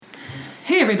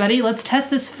Hey everybody, let's test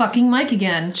this fucking mic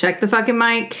again. Check the fucking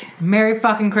mic. Merry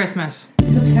fucking Christmas.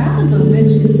 The path of the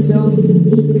witch is so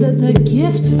unique. The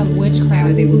gift of witchcraft. I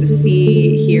was able to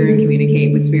see, hear, and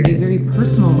communicate with A spirits. very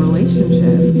personal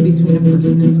relationship between a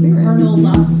person and spirit. Carnal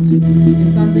lust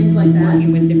and fun things like that.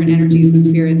 Working with different energies with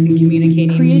spirits and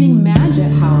communicating. Creating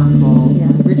magic. Powerful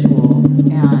ritual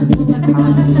and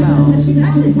powerful spell. She's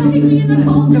actually sticking me in the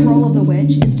cold. The role of the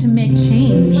witch is to make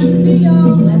change. Blessed be,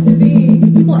 y'all. Blessed be.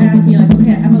 People ask me, like,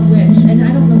 okay, I'm a witch, and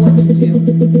I don't know what to do.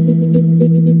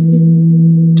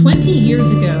 20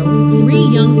 years ago, 3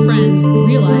 young friends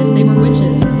realized they were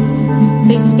witches.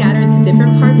 They scattered to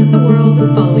different parts of the world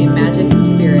following magic and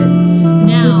spirit.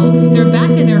 Now, they're back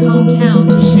in their hometown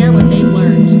to share what they've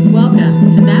learned.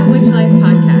 Welcome to That Witch Life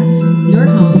Podcast, your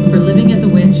home for living as a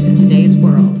witch in today's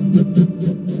world.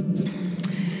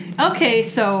 Okay,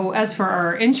 so as for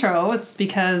our intro, it's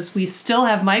because we still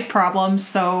have mic problems,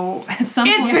 so at some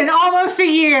point... It's been almost a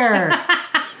year.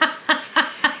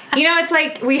 You know, it's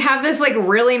like we have this like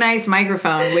really nice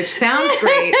microphone, which sounds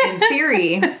great in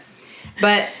theory,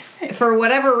 but for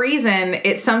whatever reason,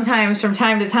 it sometimes from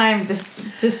time to time just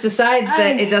decides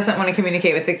that it doesn't want to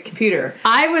communicate with the computer.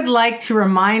 I would like to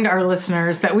remind our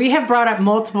listeners that we have brought up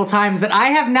multiple times that I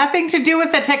have nothing to do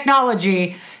with the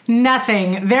technology.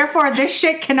 Nothing. Therefore, this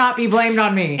shit cannot be blamed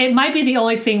on me. It might be the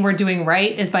only thing we're doing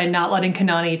right is by not letting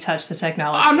Kanani touch the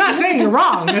technology. I'm not saying you're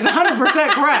wrong. It's 100%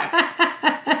 correct.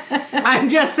 I'm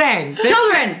just saying. This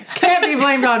Children! can't be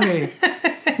blamed on me.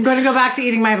 I'm going to go back to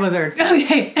eating my blizzard.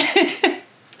 Okay.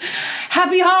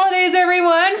 Happy holidays,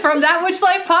 everyone, from That Witch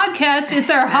Life Podcast.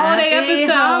 It's our holiday Happy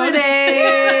episode.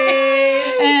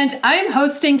 holidays! And I'm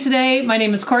hosting today. My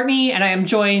name is Courtney, and I am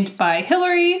joined by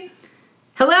Hillary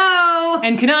Hello!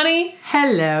 and Kanani.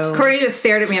 Hello. Courtney just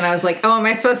stared at me and I was like, oh, am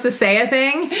I supposed to say a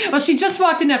thing? Well, she just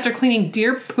walked in after cleaning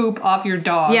deer poop off your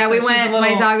dog. Yeah, so we she's went, a little-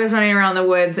 my dog was running around the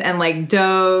woods and like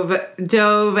dove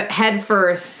head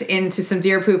first into some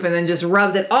deer poop and then just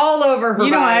rubbed it all over her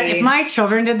You know body. what? If my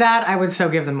children did that, I would so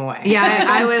give them away. Yeah,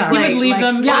 I was sorry. like... You would leave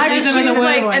them. yeah, Yeah, I leave just them in the She's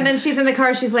like, woods. and then she's in the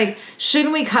car. She's like,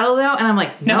 "Shouldn't we cuddle though?" And I'm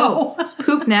like, "No,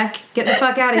 poop neck, get the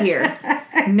fuck out of here."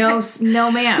 No,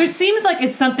 ma'am. There seems like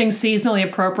it's something seasonally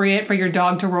appropriate for your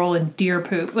dog to roll in deer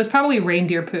poop. It was probably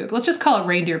reindeer poop. Let's just call it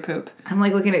reindeer poop. I'm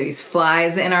like looking at these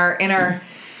flies in our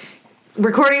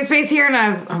recording space here, and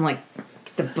I'm like,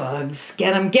 the bugs,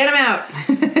 get them out.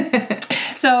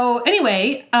 So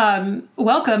anyway,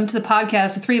 welcome to the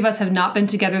podcast. The three of us have not been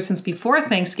together since before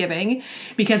Thanksgiving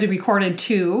because we recorded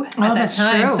 2 at that that's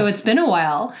time. true. So it's been a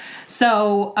while.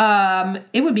 So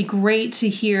it would be great to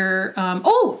hear.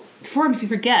 Before we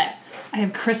forget, I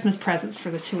have Christmas presents for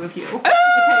the two of you. Okay,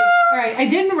 all right. I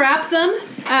didn't wrap them.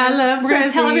 I love We're going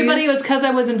to tell presents. everybody it was because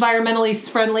I was environmentally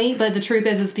friendly, but the truth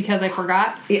is it's because I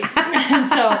forgot. Yeah. And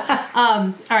so,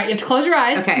 all right, you have to close your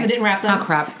eyes. Okay. I didn't wrap them. Oh,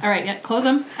 crap. All right, yeah, close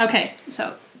them. Okay,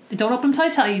 so don't open them until I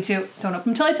tell you to. Don't open them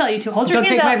until I tell you to. Hold your Don't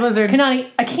hands take out. my blizzard. Kanani,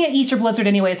 I can't eat your blizzard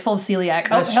anyway. It's full of celiac.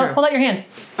 That's true. Hold out your hand.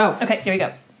 Oh. Okay, here we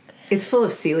go. It's full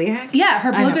of celiac. Yeah,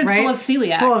 her I know, blizzard's right? full of celiac.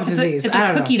 It's full of disease. It's I a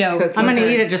don't know. cookie dough. Cookie. I'm going to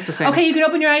Blizzard. eat it just the same. Okay, you can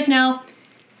open your eyes now.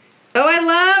 Oh, I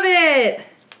love it.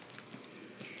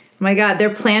 My God,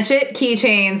 they're planchet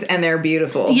keychains and they're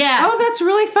beautiful. Yes. Oh, that's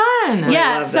really fun.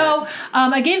 Yeah, love so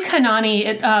I gave Kanani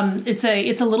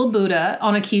it's a little Buddha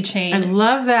on a keychain. I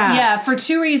love that. Yeah, for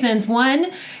 2 reasons.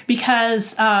 One,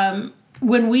 because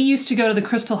when we used to go to the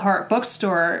Crystal Heart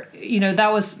bookstore,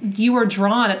 you were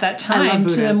drawn at that time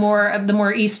to the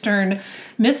more Eastern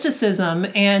mysticism,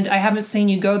 and I haven't seen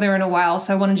you go there in a while,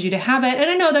 so I wanted you to have it. And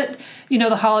I know that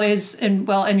the holidays and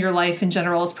your life in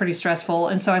general is pretty stressful,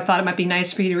 and so I thought it might be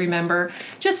nice for you to remember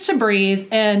just to breathe.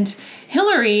 And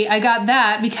Hillary, I got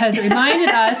that because it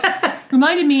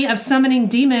reminded me of summoning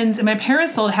demons in my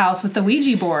parents' old house with the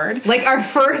Ouija board. Like our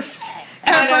first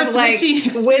kind of like witchy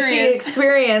witchy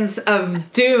experience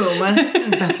of doom.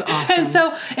 That's awesome. And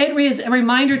so it is a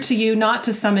reminder to you not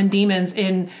to summon demons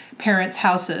in parents'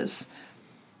 houses.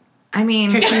 I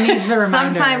mean, 'Cause she needs the reminder.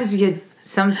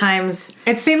 sometimes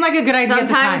It seemed like a good idea at the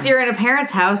sometimes time. you're in a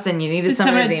parent's house and you need to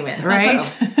summon a demon, right?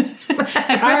 So.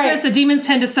 At Christmas, the demons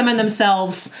tend to summon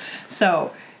themselves.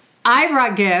 So I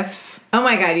brought gifts. Oh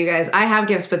my God, you guys! I have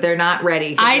gifts, but they're not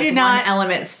ready. I There's did not- one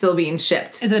element still being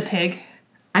shipped. is it a pig?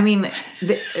 I mean,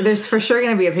 there's for sure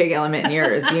going to be a pig element in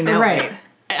yours. You know, Right. it.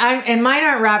 And mine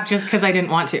aren't wrapped just because I didn't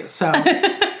want to. So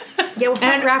Yeah, well,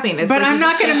 fuck wrapping. It's but like I'm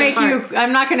not going to make apart. you.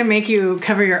 I'm not going to make you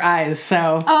cover your eyes.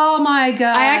 So. Oh my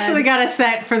god! I actually got a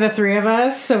set for the three of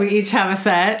us, so we each have a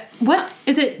set. What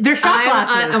is it? They're shot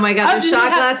glasses. Oh my god, Oh, they're do shot they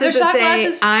have- glasses they're to shot say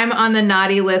glasses? I'm on the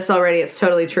naughty list already. It's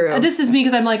totally true. This is me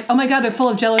because I'm like, oh my god, they're full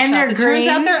of Jello And shots. they're It green. turns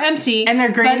out they're empty. And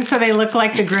they're green, but- so they look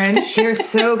like the Grinch. You're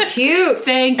so cute.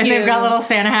 Thank you. And they've got little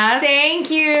Santa hats. Thank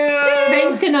you.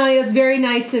 Thanks, Kanaya. It's very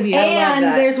nice of you. love And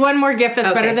that. there's one more gift that's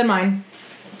Okay. better than mine.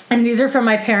 And these are from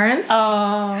my parents.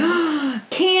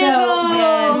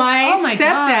 Candles. My Oh my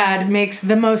stepdad God. makes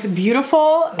the most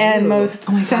beautiful and most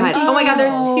God. Oh my god,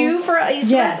 there's two for each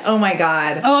Yes. of us. Oh my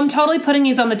god. Oh, I'm totally putting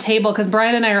these on the table because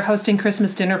Brian and I are hosting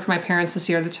Christmas dinner for my parents this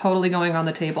year. They're totally going on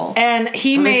the table. And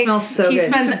he they makes smell so he good.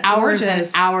 spends These are hours and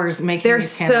gorgeous. hours making They're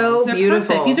these so candles. They're beautiful.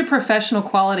 perfect. These are professional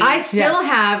quality. I still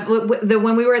Yes. have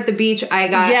when we were at the beach. I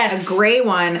got Yes. a gray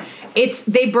one.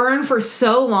 They burn for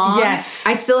so long. Yes.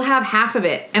 I still have half of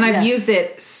it, and I've Yes. used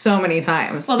it so many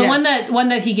times. well, the Yes. one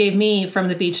that he gave me from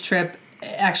the beach trip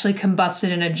actually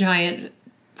combusted in a giant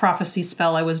prophecy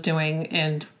spell I was doing,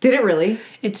 and Did it really?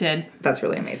 it did. That's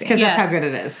really amazing. Because that's Yeah. how good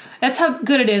it is. That's how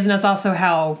good it is, and that's also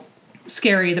how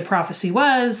scary the prophecy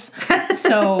was.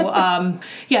 So,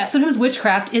 yeah, sometimes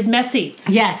witchcraft is messy.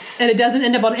 Yes. And it doesn't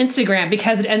end up on Instagram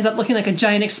because it ends up looking like a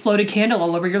giant exploded candle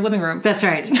all over your living room. That's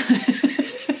right.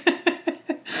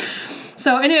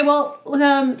 So anyway, well,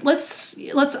 let's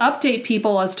update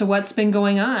people as to what's been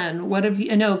going on. What have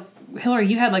you? I know, Hillary,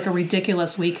 you had like a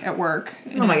ridiculous week at work.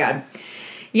 Oh my god.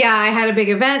 Yeah, I had a big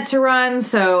event to run,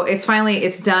 so it's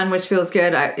done, which feels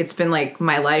good. It's been like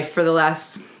my life for the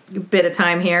last bit of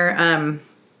time here,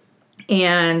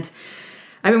 and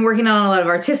I've been working on a lot of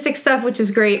artistic stuff, which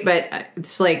is great. But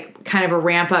it's like kind of a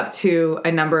ramp up to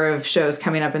a number of shows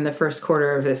coming up in the first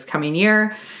quarter of this coming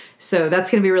year. So that's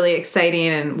going to be really exciting,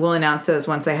 and we'll announce those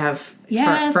once I have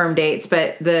Yes. firm dates.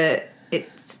 But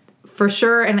it's for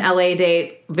sure an LA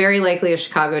date, very likely a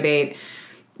Chicago date,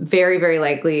 very, very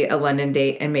likely a London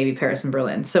date, and maybe Paris and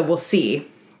Berlin. So we'll see.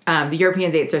 The European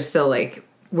dates are still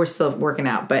we're still working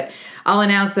out, but I'll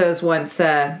announce those once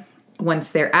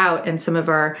they're out, and some of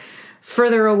our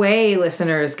further away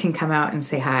listeners can come out and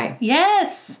say hi.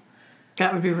 Yes.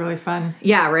 That would be really fun.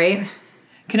 Yeah, right?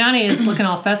 Kanani is looking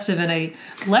all festive in a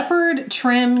leopard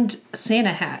trimmed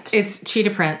Santa hat. It's cheetah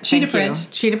print. Cheetah Thank you. print.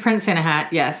 Cheetah print Santa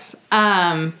hat, yes.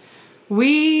 I'm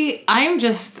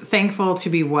just thankful to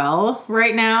be well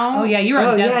right now. oh yeah, you were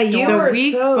on death's you door. were The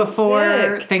week so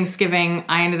before sick. Thanksgiving,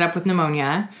 I ended up with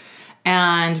pneumonia,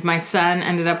 and my son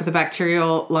ended up with a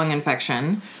bacterial lung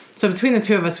infection. So between the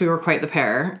two of us, we were quite the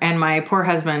pair. And my poor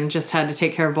husband just had to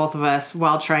take care of both of us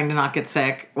while trying to not get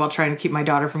sick, while trying to keep my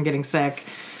daughter from getting sick,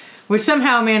 which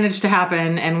somehow managed to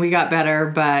happen, and we got better.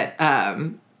 But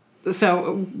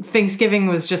so Thanksgiving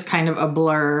was just kind of a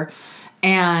blur.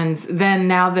 And then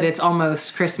now that it's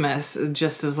almost Christmas, it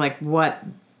just is like, what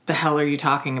the hell are you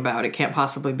talking about? It can't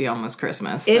possibly be almost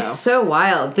Christmas. It's so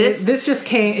wild. This just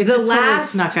came. It the just totally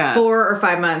last snuck up. 4 or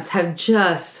 5 months have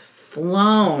just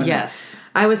flown. Yes.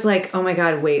 I was like, oh my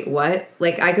God, wait, what?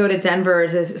 Like, I go to Denver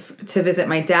to visit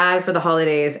my dad for the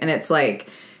holidays, and it's like,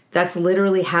 that's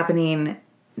literally happening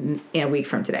in a week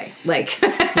from today. Like,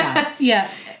 Yeah.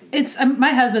 It's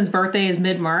my husband's birthday is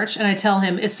mid-March, and I tell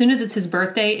him as soon as it's his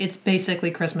birthday, it's basically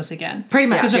Christmas again. Pretty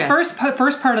much, because the yes.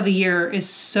 first part of the year is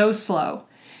so slow,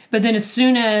 but then as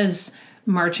soon as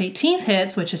March 18th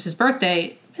hits, which is his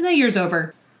birthday, the year's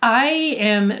over. I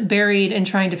am buried in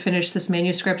trying to finish this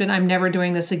manuscript, and I'm never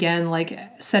doing this again. Like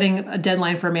setting a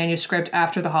deadline for a manuscript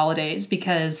after the holidays,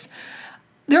 because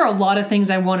there are a lot of things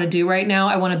I want to do right now.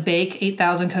 I want to bake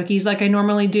 8,000 cookies like I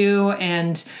normally do,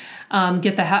 and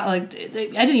get the I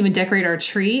didn't even decorate our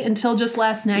tree until just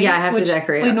last night. Yeah, I have to which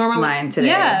decorate mine today.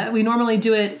 Yeah, we normally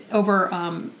do it over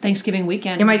Thanksgiving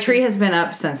weekend. and my tree has been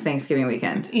up since Thanksgiving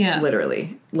weekend. Yeah.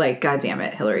 Literally. Like, God damn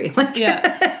it, Hillary. Like,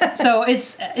 Yeah. So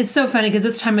it's so funny because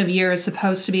this time of year is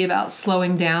supposed to be about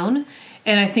slowing down,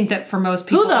 and I think that for most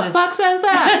people, Who the fuck says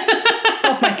that?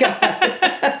 oh my God.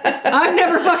 I've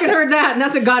never fucking heard that, and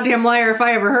that's a goddamn liar if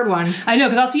I ever heard one. I know,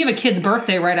 because also you have a kid's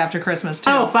birthday right after Christmas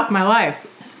too. Oh, fuck my life.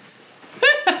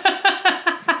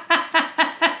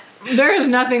 There is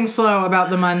nothing slow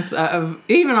about the months of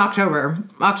even October.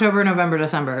 October, November,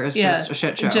 December is just a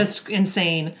shit show. Just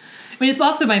insane. I mean, it's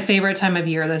also my favorite time of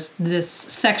year. This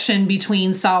section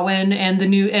between Samhain and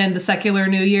the secular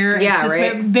New Year. Yeah, it's just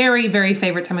right. my very, very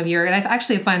favorite time of year, and I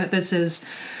actually find that this is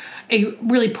a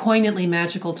really poignantly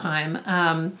magical time.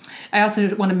 I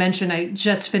also want to mention I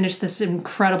just finished this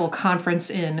incredible conference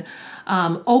in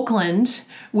Oakland,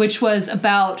 which was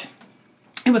about.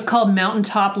 It was called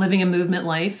Mountaintop Living a Movement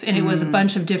Life, and it was a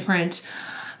bunch of different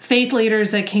faith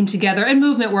leaders that came together and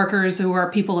movement workers who are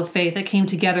people of faith that came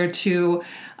together to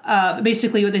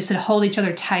basically what they said, hold each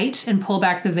other tight and pull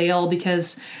back the veil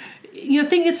because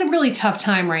it's a really tough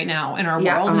time right now in our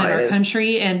world and in our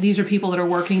country. And these are people that are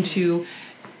working to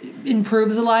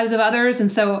improve the lives of others.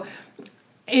 And so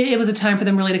it was a time for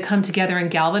them really to come together and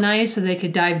galvanize so they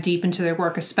could dive deep into their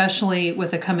work, especially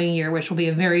with the coming year, which will be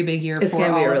a very big year for all of us. It's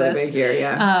going to be a really big year,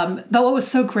 yeah. But what was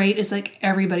so great is like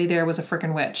everybody there was a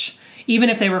freaking witch. Even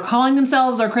if they were calling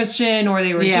themselves or Christian or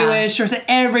they were Jewish, or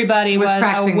everybody was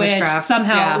a witch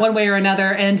somehow, one way or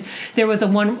another. And there was a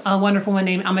wonderful one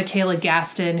named Michaela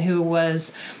Gaston who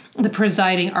was the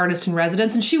presiding artist in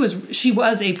residence, and she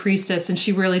was a priestess, and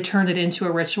she really turned it into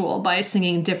a ritual by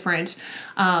singing different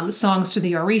songs to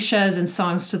the Orishas and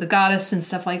songs to the goddess and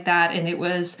stuff like that. And it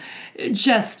was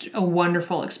just a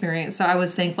wonderful experience. So I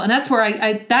was thankful, and that's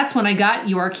where that's when I got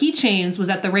your keychains, was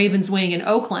at the Raven's Wing in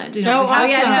Oakland. It's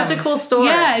such a cool store.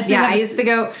 I used to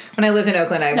go when I lived in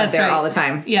Oakland. I went there all the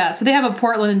time. Yeah, so they have a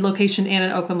Portland location and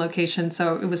an Oakland location,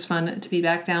 so it was fun to be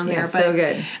back down there. So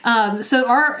good. So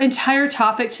our entire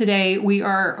topic today,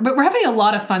 we're having a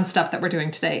lot of fun stuff that we're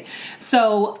doing today.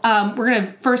 So we're going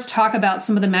to first talk about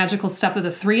some of the magical stuff that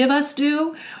the three of us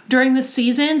do during this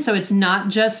season. So it's not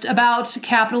just about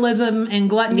capitalism and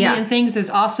gluttony and things. This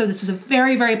is a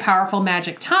very, very powerful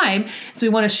magic time. So we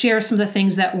want to share some of the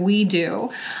things that we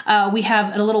do. We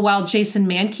have in a little while Jason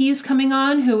Mankey is coming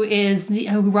on, who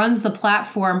runs the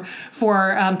platform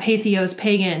for Patheos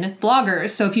Pagan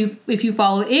bloggers. So if you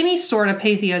follow any sort of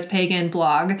Patheos Pagan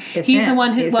blog, he's the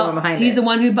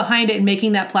one who behind it and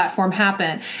making that platform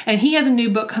happen. And he has a new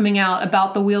book coming out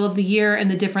about the Wheel of the Year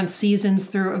and the different seasons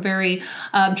through a very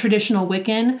traditional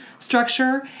Wiccan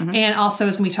structure. Mm-hmm. And also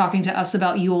is going to be talking to us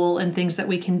about Yule and things that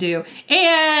we can do.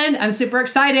 And I'm super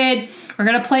excited. We're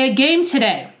going to play a game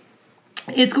today.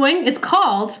 It's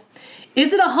called,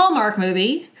 Is It a Hallmark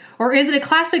Movie? Or is it a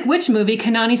classic witch movie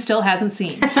Kanani still hasn't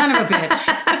seen? Son of a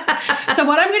bitch. So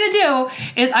what I'm going to do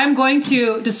is I'm going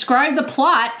to describe the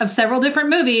plot of several different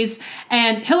movies,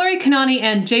 and Hillary, Kanani,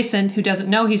 and Jason, who doesn't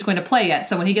know he's going to play yet,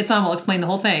 so when he gets on, we'll explain the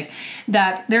whole thing,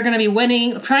 that they're going to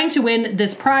be trying to win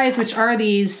this prize, which are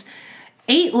these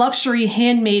 8 luxury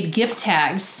handmade gift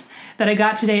tags that I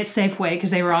got today at Safeway because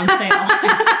they were on sale.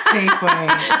 Safeway.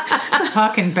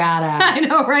 Fucking badass. I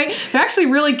know, right? They're actually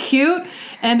really cute.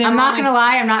 And I'm not gonna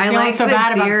lie, I'm not feeling so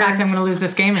bad about the fact that I'm gonna lose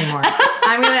this game anymore.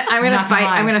 I'm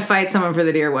gonna fight someone for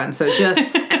the deer one. So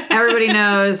just everybody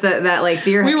knows that like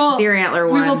deer antler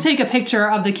one. We will take a picture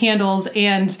of the candles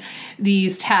and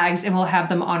these tags, and we'll have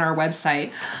them on our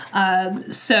website.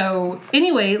 So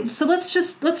anyway,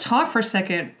 let's talk for a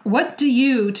second. What do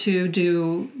you two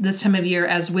do this time of year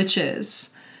as witches?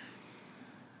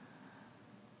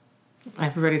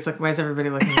 Everybody's like, why is everybody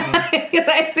looking at me? Because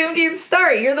I assumed you'd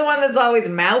start. You're the one that's always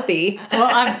mouthy. Well,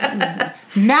 I'm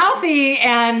mouthy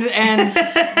and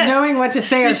knowing what to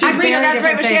say. That's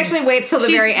right, but she actually waits till the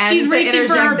very end. She's reaching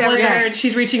for her blizzard.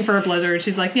 She's reaching for a blizzard.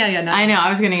 She's like, yeah, no. I know. I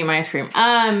was going to eat my ice cream.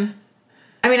 I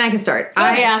mean, I can start. Go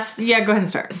ahead and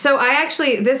start. So I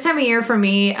actually, this time of year for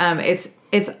me, it's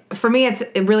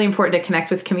really important to connect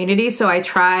with community. So I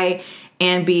try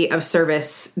and be of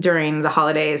service during the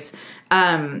holidays.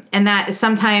 And that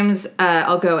sometimes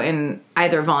I'll go and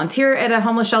either volunteer at a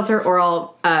homeless shelter, or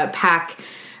I'll pack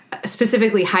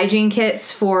specifically hygiene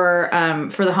kits for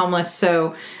the homeless.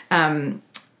 So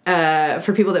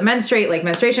for people that menstruate, like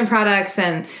menstruation products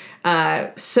and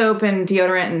soap and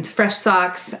deodorant and fresh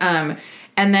socks.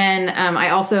 And then I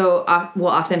also will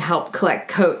often help collect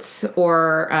coats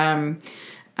or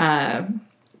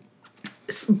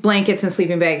blankets and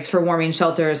sleeping bags for warming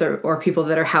shelters or people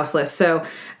that are houseless. So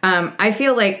I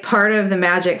feel like part of the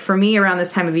magic for me around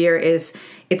this time of year is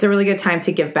it's a really good time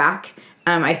to give back.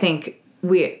 I think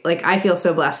I feel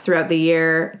so blessed throughout the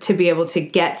year to be able to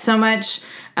get so much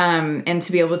and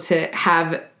to be able to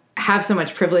have so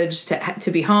much privilege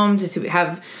to be home, to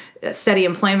have steady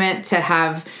employment, to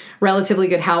have relatively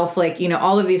good health. Like,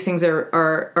 all of these things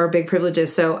are big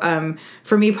privileges. So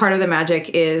for me, part of the magic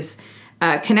is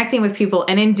connecting with people,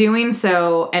 and in doing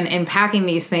so and in packing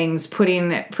these things,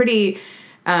 putting pretty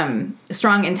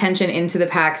strong intention into the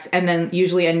packs, and then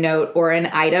usually a note or an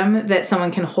item that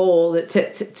someone can hold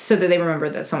so that they remember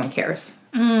that someone cares.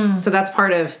 So that's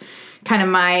part of kind of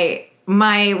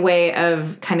my way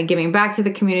of kind of giving back to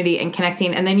the community and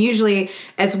connecting. And then usually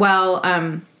as well,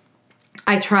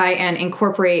 I try and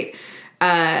incorporate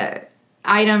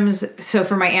items. So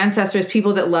for my ancestors,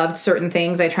 people that loved certain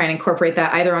things, I try and incorporate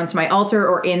that either onto my altar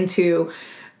or into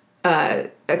a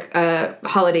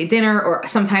holiday dinner, or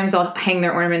sometimes I'll hang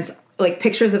their ornaments like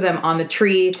pictures of them on the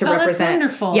tree to represent. That's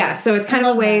wonderful. Yeah, so it's kind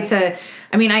of a way to.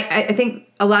 I mean, I think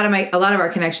a lot of our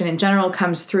connection in general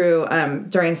comes through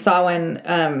during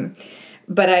Samhain,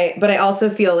 but I also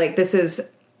feel like this is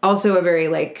also a very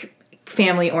like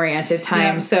family oriented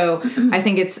time. Yeah. So I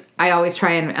think I always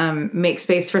try and make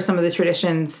space for some of the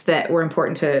traditions that were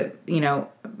important to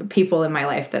people in my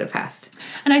life that have passed.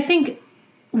 And I think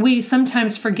we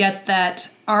sometimes forget that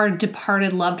our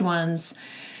departed loved ones,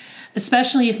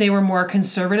 especially if they were more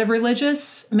conservative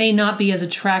religious, may not be as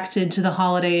attracted to the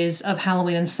holidays of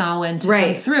Halloween and Samhain to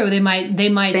come through. They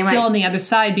might still on the other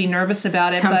side be nervous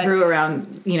about it. Come through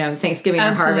around Thanksgiving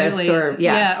or harvest or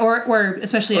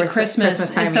especially at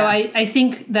Christmas time. And so I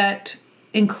think that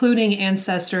including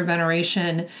ancestor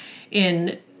veneration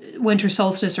in winter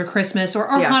solstice or Christmas or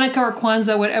Hanukkah or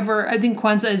Kwanzaa, whatever. I think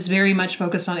Kwanzaa is very much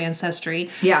focused on ancestry.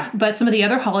 Yeah. But some of the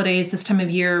other holidays this time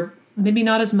of year, maybe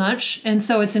not as much. And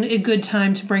so it's a good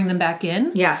time to bring them back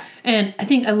in. Yeah. And I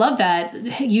think I love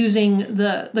that, using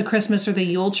the Christmas or the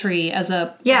Yule tree as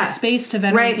a space to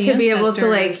venerate the ancestors. Right, to be able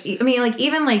to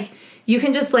even you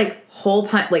can just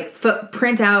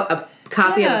print out a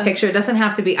copy of a picture. It doesn't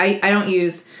have to be, I don't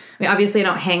use, obviously I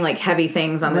don't hang heavy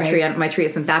things on the tree. My tree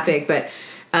isn't that big, but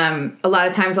a lot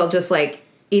of times I'll just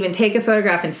even take a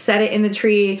photograph and set it in the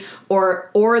tree, or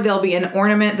there'll be an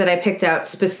ornament that I picked out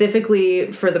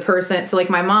specifically for the person. So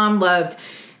my mom loved,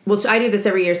 I do this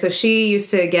every year. So she used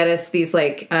to get us these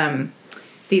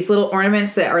these little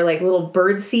ornaments that are little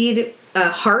birdseed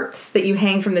hearts that you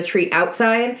hang from the tree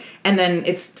outside, and then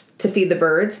it's to feed the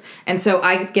birds. And so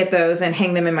I get those and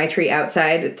hang them in my tree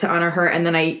outside to honor her. And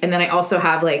then I also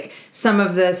have some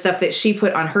of the stuff that she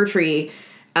put on her tree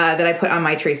that I put on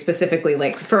my tree specifically,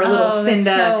 for a little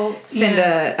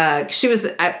Cinda. She was,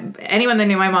 anyone that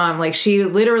knew my mom, she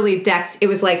literally decked, it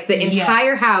was the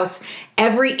entire house,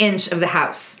 every inch of the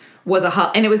house was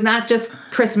and it was not just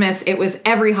Christmas, it was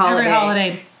every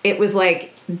holiday. It was floor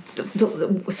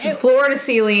to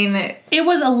ceiling. It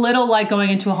was a little like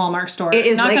going into a Hallmark store. It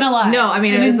is not gonna lie. No,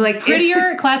 it was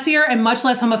prettier, classier, and much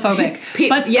less homophobic.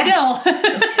 But still,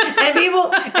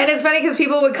 and it's funny because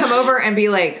people would come over and be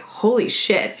like, "Holy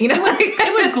shit!" It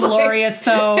was glorious,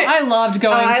 though. I loved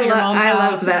going to your mom's house. I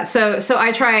loved that. So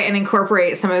I try and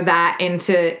incorporate some of that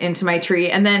into my tree,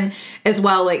 and then as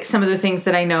well, some of the things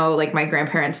that I know, my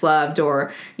grandparents loved,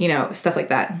 or stuff like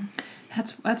that.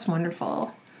 That's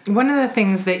wonderful. One of the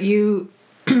things that you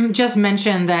just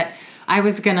mentioned that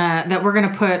we're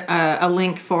gonna put a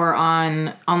link for on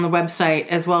the website,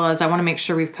 as well as I want to make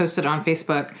sure we've posted it on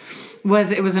Facebook,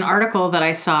 was an article that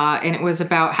I saw, and it was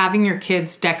about having your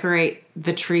kids decorate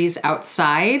the trees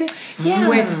outside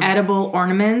with edible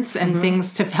ornaments and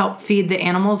things to help feed the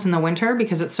animals in the winter,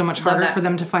 because it's so much harder for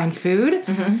them to find food.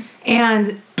 Mm-hmm.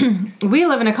 And we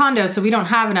live in a condo, so we don't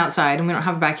have an outside and we don't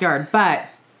have a backyard, but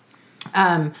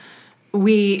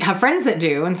we have friends that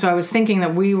do, and so I was thinking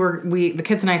that the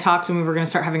kids and I talked, and we were going to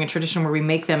start having a tradition where we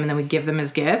make them and then we give them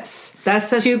as gifts. That's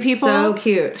to people, so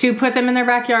cute, to put them in their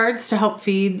backyards to help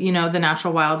feed the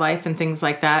natural wildlife and things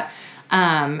like that.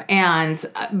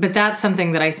 But that's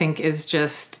something that I think is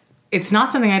just. It's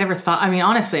not something I'd ever thought.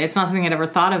 Honestly, it's not something I'd ever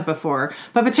thought of before.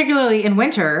 But particularly in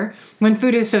winter, when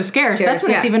food is so scarce, that's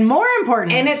when it's even more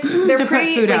important. And they're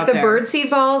pretty, put food out there. The birdseed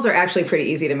balls are actually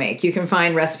pretty easy to make. You can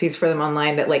find recipes for them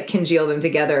online that congeal them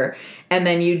together, and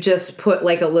then you just put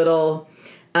a little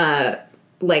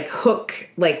hook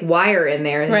wire in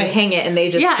there, and you hang it, and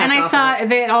they just and I saw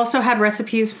they also had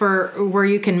recipes for where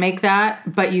you can make that,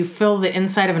 but you fill the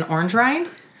inside of an orange rind.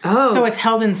 Oh. So it's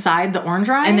held inside the orange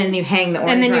rind. And then you hang the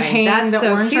orange rind. That's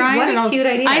the orange rind. What a cute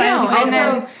idea. I know.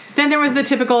 And then there was the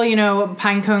typical,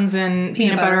 pine cones and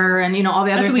peanut butter and, all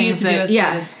the other things. That's what we used to do as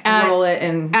kids. Roll it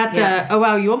and... At the Oh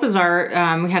Wow Yule Bazaar,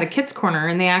 we had a kids' corner,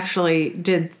 and they actually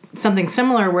did something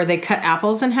similar where they cut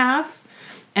apples in half.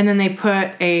 And then they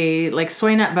put a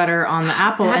soy nut butter on the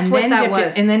apple, and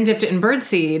then dipped it in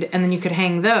birdseed, and then you could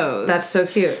hang those. That's so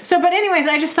cute. So, but anyways,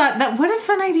 I just thought that what a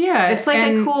fun idea. It's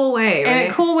a cool way, right?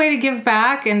 And a cool way to give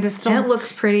back, and to still. And it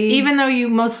looks pretty, even though you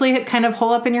mostly kind of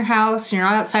hole up in your house, and you're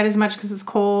not outside as much because it's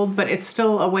cold, but it's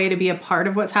still a way to be a part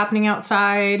of what's happening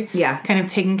outside. Yeah, kind of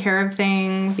taking care of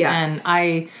things. Yeah, and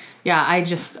I'd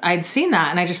seen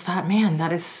that, and I just thought, man,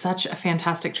 that is such a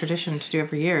fantastic tradition to do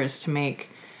every year, is to make.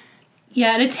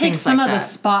 Yeah, and it takes some of the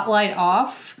spotlight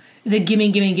off. The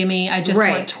gimme, I just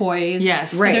want toys.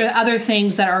 Yes. Right. There are other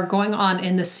things that are going on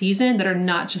in the season that are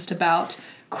not just about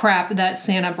crap that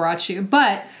Santa brought you.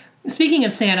 But speaking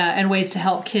of Santa and ways to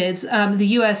help kids, the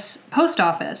U.S. Post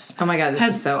Office. Oh my God,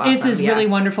 this is so awesome. This is really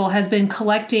wonderful. Has been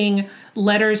collecting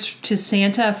letters to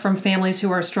Santa from families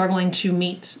who are struggling to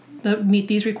meet meet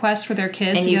these requests for their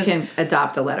kids. And you can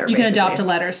adopt a letter. You can adopt a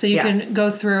letter. So you can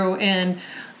go through and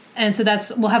so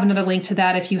we'll have another link to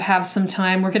that if you have some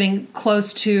time. We're getting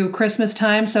close to Christmas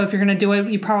time. So if you're going to do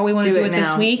it, you probably want to do it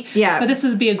this week. Yeah. But this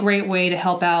would be a great way to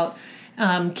help out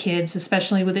kids,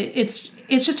 especially with it.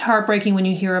 It's just heartbreaking when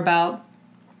you hear about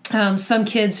some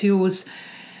kids whose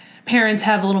parents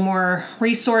have a little more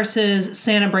resources.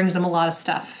 Santa brings them a lot of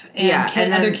stuff.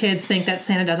 And other kids think that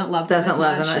Santa doesn't love them as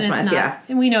much.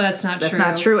 And we know that's not true. That's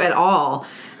not true at all.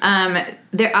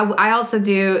 I also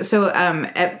do, so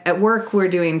at work we're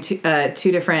doing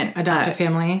two different... Adoptive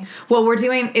family. Well, we're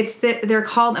doing, they're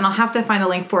called, and I'll have to find the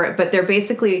link for it, but they're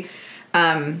basically...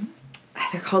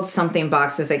 they're called something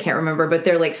boxes, I can't remember, but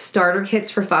they're like starter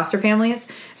kits for foster families.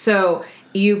 So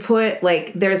you put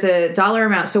there's a dollar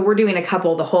amount. So we're doing a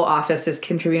couple. The whole office is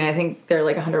contributing. I think they're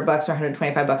like $100 or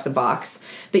 $125 a box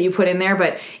that you put in there.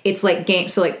 But it's like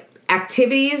games. So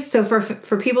activities. So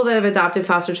for people that have adopted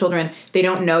foster children, they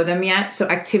don't know them yet. So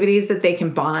activities that they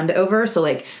can bond over. So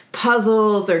like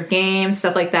puzzles or games,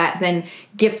 stuff like that. Then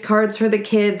gift cards for the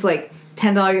kids, like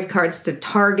 $10 gift cards to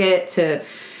Target, to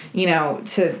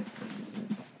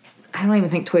I don't even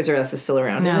think Toys R Us is still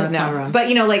around. No, it's not around. But,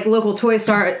 like local toy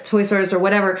stores or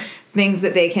whatever, things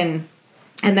that they can,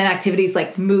 and then activities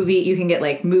like you can get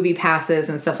like movie passes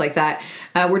and stuff like that.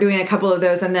 We're doing a couple of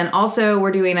those. And then also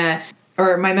we're doing my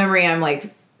memory, I'm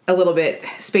like a little bit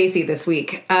spacey this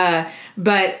week.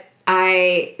 But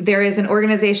there is an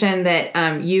organization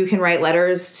that you can write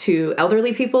letters to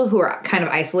elderly people who are kind of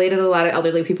isolated. A lot of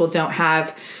elderly people don't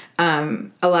have a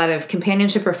lot of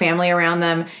companionship or family around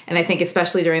them. And I think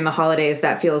especially during the holidays,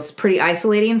 that feels pretty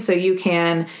isolating. So you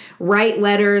can write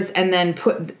letters and then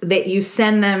you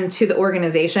send them to the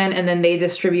organization and then they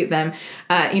distribute them.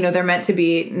 They're meant to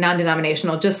be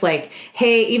non-denominational, just like,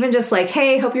 hey,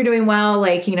 hope you're doing well.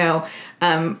 Writing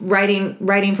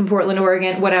from Portland,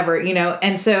 Oregon, whatever,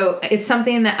 And so it's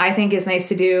something that I think is nice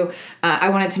to do. I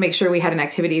wanted to make sure we had an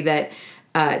activity that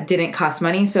didn't cost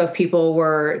money. So if people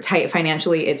were tight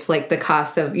financially, it's like the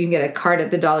cost of, you can get a card at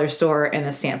the dollar store and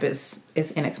the stamp is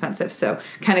inexpensive. So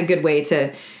kind of good way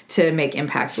to make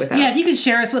impact with that. Yeah, if you could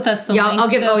share with us the links. I'll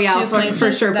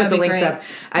for sure put the links great. up.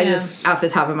 I just off the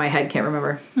top of my head can't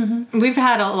remember. Mm-hmm. We've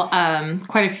had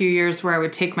quite a few years where I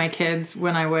would take my kids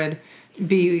when I would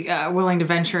be willing to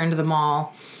venture into the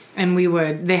mall, and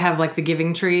they have like the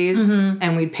giving trees, mm-hmm.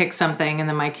 and we'd pick something, and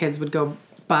then my kids would go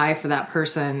buy for that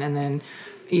person, and then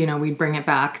we'd bring it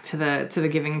back to the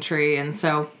giving tree. And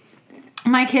so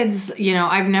my kids,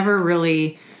 I've never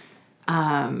really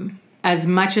as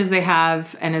much as they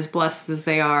have and as blessed as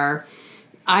they are,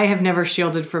 I have never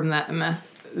shielded from them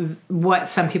what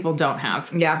some people don't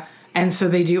have. Yeah. And so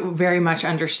they do very much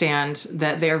understand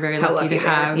that they are very lucky to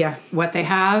have what they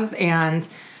have. And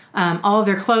all of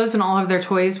their clothes and all of their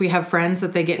toys, we have friends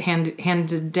that they get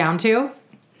handed down to.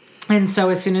 And so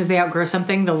as soon as they outgrow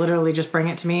something, they'll literally just bring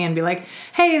it to me and be like,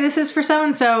 hey, this is for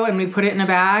so-and-so. And we put it in a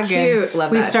bag. Cute. And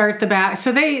Love we that. start the bag.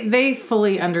 So they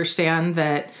fully understand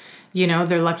that,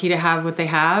 they're lucky to have what they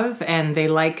have. And they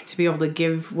like to be able to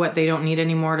give what they don't need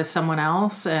anymore to someone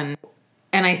else. And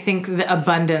I think the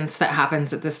abundance that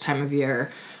happens at this time of year,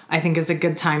 I think is a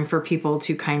good time for people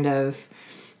to kind of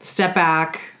step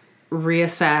back,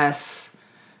 reassess.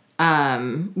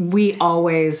 We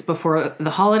always, before the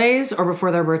holidays or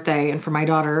before their birthday, and for my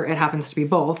daughter, it happens to be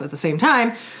both at the same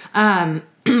time,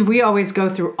 we always go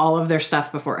through all of their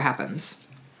stuff before it happens.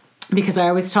 Because I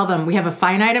always tell them we have a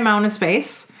finite amount of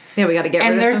space. Yeah, we got to get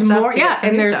rid of some more, stuff.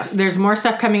 And there's more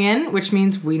stuff coming in, which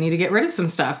means we need to get rid of some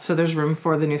stuff. So there's room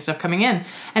for the new stuff coming in,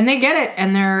 and they get it,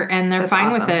 and they're That's fine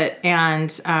awesome. With it.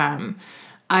 And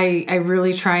I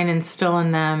really try and instill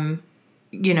in them.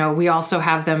 We also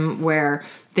have them where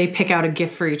they pick out a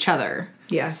gift for each other.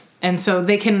 Yeah. And so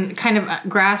they can kind of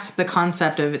grasp the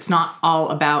concept of it's not all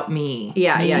about me.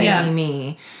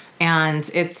 Me.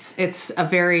 And it's a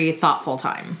very thoughtful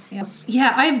time. Yes.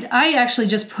 Yeah, I actually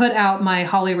just put out my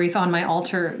holly wreath on my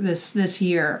altar this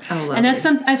year. Oh, lovely. And that's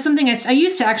something I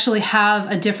used to actually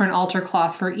have a different altar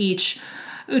cloth for each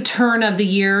turn of the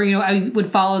year. I would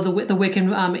follow the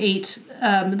Wiccan 8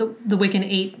 the Wiccan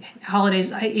 8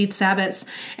 holidays, 8 Sabbats,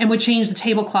 and would change the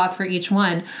tablecloth for each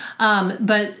one.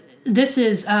 But this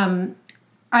is I'm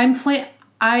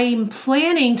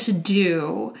planning to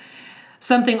do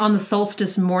something on the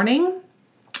solstice morning,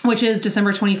 which is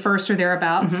December 21st or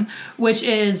thereabouts, mm-hmm. which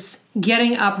is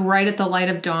getting up right at the light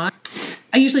of dawn.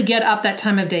 I usually get up that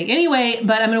time of day anyway,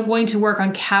 but I'm going to work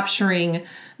on capturing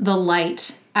the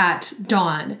light at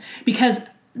dawn, because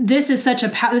this is such a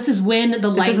this is when the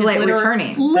light is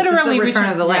returning. Literally this is the return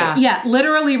of the light. Yeah,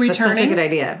 literally returning. That's such a good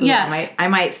idea. Yeah, I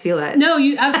might steal that. No,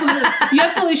 you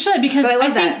absolutely should, because but I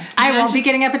love think that. I won't be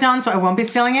getting up at dawn, so I won't be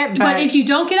stealing it. But if you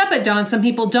don't get up at dawn, some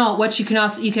people don't. You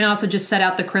can also just set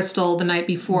out the crystal the night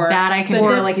before. That I can do.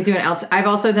 Or like do an outside. I've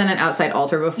also done an outside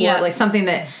altar before, like something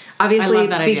that. Obviously,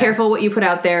 be careful what you put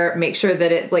out there. Make sure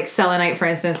that it, like selenite, for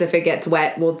instance, if it gets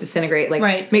wet, will disintegrate.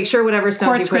 Like, make sure whatever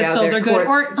stones quartz you put out there. Quartz crystals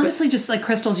are good, or honestly, just like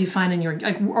crystals you find in your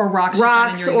or rocks, or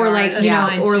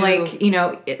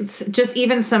it's just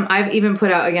even some. I've even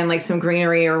put out again like some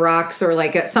greenery or rocks or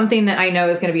like something that I know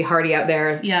is going to be hardy out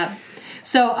there. Yeah,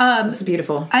 so it's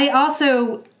beautiful. I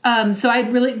also so I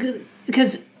really,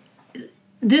 because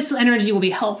this energy will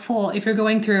be helpful if you're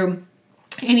going through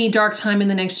any dark time in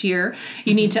the next year.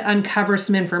 You need to uncover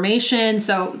some information.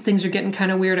 So things are getting kind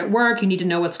of weird at work. You need to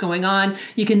know what's going on.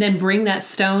 You can then bring that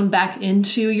stone back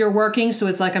into your working. So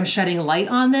it's like, I'm shedding light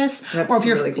on this. That's or if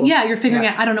you're really cool. you're figuring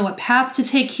out, I don't know what path to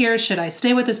take here. Should I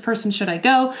stay with this person? Should I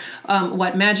go?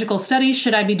 What magical studies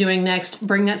should I be doing next?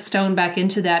 Bring that stone back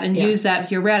into that and use that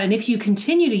year round. And if you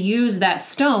continue to use that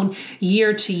stone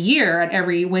year to year at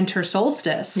every winter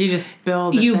solstice, you just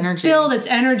build its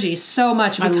energy so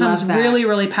much. It becomes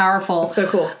really powerful. That's so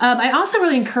cool. I also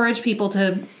really encourage people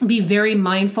to be very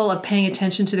mindful of paying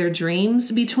attention to their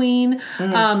dreams between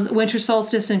winter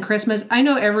solstice and Christmas. I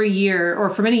know every year, or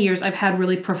for many years, I've had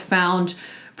really profound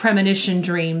premonition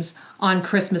dreams on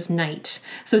Christmas night.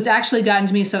 So it's actually gotten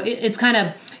to me. So it's kind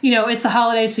of, it's the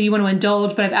holidays, so you want to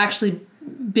indulge, but I've actually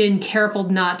been careful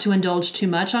not to indulge too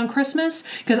much on Christmas,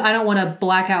 because I don't want to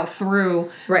black out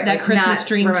through that Christmas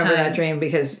dream time. Remember that dream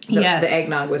because the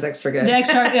eggnog was extra good. The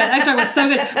eggnog was so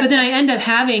good. But then I end up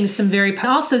having some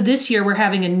also this year we're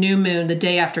having a new moon the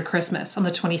day after Christmas on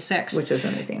the 26th. Which is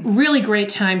amazing. Really great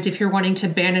time if you're wanting to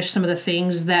banish some of the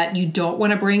things that you don't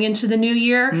want to bring into the new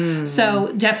year. Mm.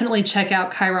 So definitely check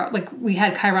out Chiron. Like we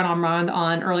had Chiron Armand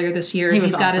on earlier this year.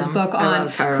 He's got his book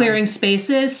on clearing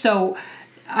spaces. So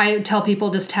I tell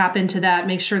people just tap into that.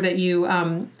 Make sure that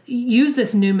you use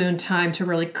this new moon time to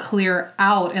really clear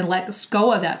out and let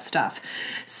go of that stuff.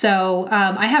 So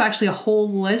I have actually a whole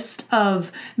list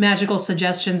of magical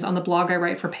suggestions on the blog I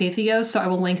write for Patheos. So I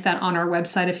will link that on our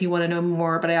website if you want to know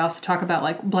more. But I also talk about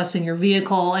like blessing your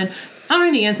vehicle and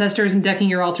honoring the ancestors and decking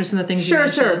your altars and the things. Sure.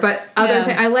 But other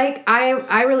thing,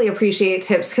 I really appreciate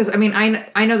tips, because I mean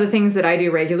I know the things that I do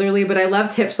regularly, but I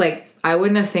love tips like I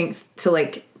wouldn't have things to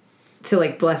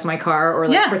bless my car or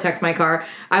protect my car.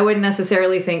 I wouldn't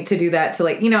necessarily think to do that to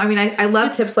I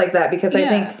love tips like that, because I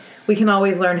think we can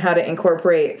always learn how to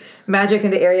incorporate magic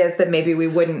into areas that maybe we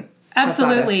wouldn't.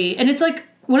 Absolutely. And it's like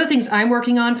one of the things I'm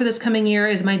working on for this coming year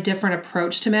is my different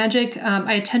approach to magic.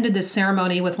 I attended this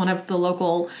ceremony with one of the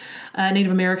local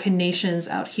Native American nations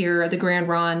out here, the Grand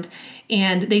Ronde,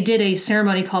 and they did a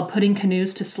ceremony called Putting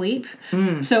Canoes to Sleep.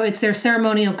 Mm. So it's their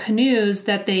ceremonial canoes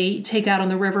that they take out on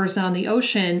the rivers and on the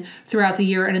ocean throughout the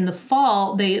year. And in the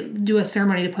fall, they do a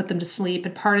ceremony to put them to sleep.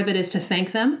 And part of it is to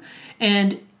thank them.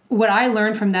 And what I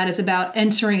learned from that is about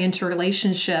entering into a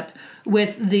relationship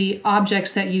with the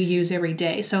objects that you use every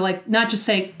day. So like not just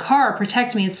say, car,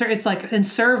 protect me. It's like, and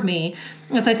serve me.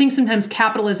 Because I think sometimes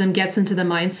capitalism gets into the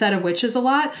mindset of witches a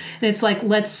lot. And it's like,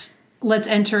 let's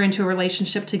enter into a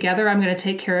relationship together. I'm going to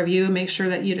take care of you, make sure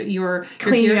that you're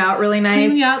clean you out really nice.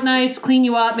 Clean you out nice, clean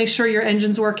you up, make sure your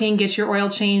engine's working, get your oil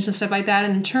changed and stuff like that.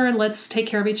 And in turn, let's take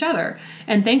care of each other.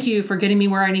 And thank you for getting me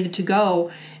where I needed to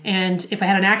go. And if I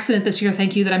had an accident this year,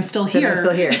 thank you that I'm still here.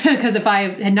 Because if I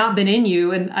had not been in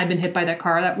you and I'd been hit by that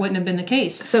car, that wouldn't have been the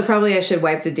case. So probably I should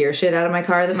wipe the deer shit out of my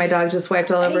car that my dog just wiped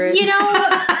all over it.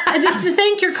 Just to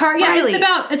thank your car. Yeah,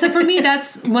 Riley. So for me,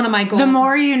 that's one of my goals. The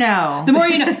more you know.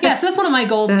 Yeah, so that's one of my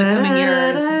goals in the coming year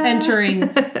is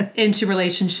entering into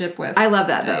relationship with. I love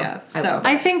that though. Yeah, so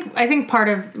I think part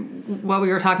of what we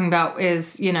were talking about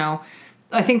is,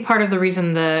 I think part of the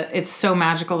reason that it's so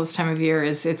magical this time of year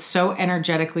is it's so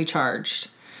energetically charged.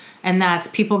 And that's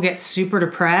people get super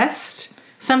depressed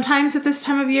sometimes at this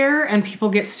time of year, and people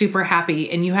get super happy,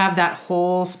 and you have that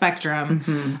whole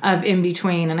spectrum of in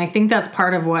between. And I think that's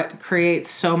part of what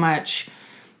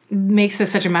makes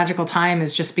this such a magical time,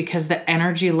 is just because the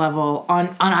energy level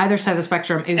on either side of the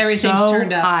spectrum is so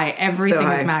turned up. High. Everything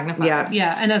is magnified.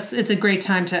 Yeah, and it's a great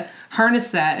time to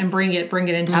harness that and bring it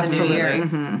into the new year.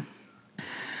 Mm-hmm.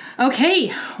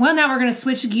 Okay, well, now we're going to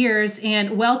switch gears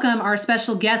and welcome our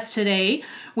special guest today.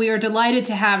 We are delighted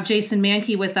to have Jason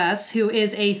Mankey with us, who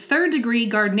is a third-degree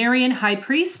Gardnerian high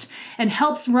priest and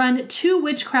helps run 2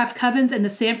 witchcraft covens in the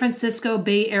San Francisco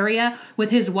Bay Area with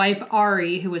his wife,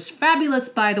 Ari, who is fabulous,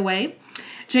 by the way.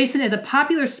 Jason is a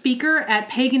popular speaker at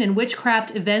pagan and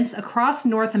witchcraft events across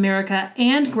North America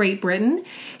and Great Britain.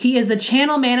 He is the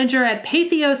channel manager at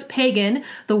Patheos Pagan,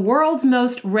 the world's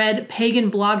most read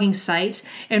pagan blogging site,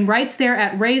 and writes there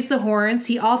at Raise the Horns.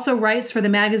 He also writes for the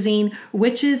magazine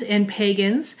Witches and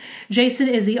Pagans. Jason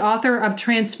is the author of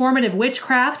Transformative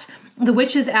Witchcraft, The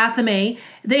Witch's Athame,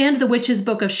 and The Witch's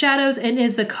Book of Shadows, and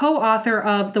is the co-author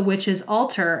of The Witch's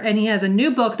Altar. And he has a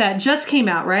new book that just came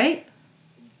out, right?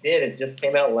 It just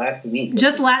came out last week.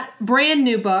 Brand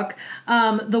new book,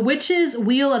 The Witch's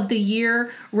Wheel of the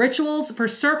Year, Rituals for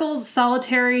Circles,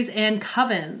 Solitaries, and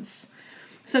Covens.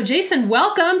 So, Jason,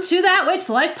 welcome to That Witch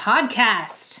Life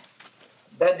podcast.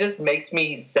 That just makes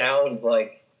me sound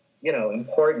like,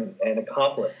 important and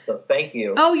accomplished. So thank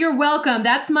you. Oh, you're welcome.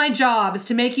 That's my job, is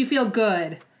to make you feel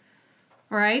good.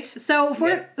 All right. So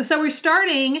we're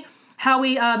starting how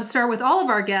we start with all of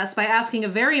our guests by asking a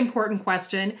very important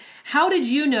question. How did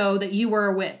you know that you were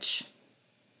a witch?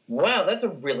 Wow, that's a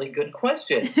really good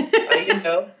question.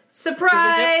 Surprise!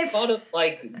 I never thought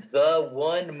of the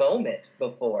one moment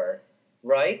before,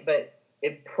 right? But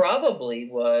it probably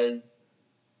was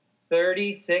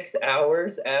 36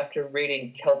 hours after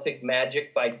reading Celtic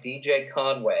Magick by DJ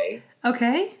Conway.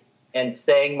 Okay. And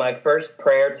saying my first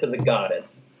prayer to the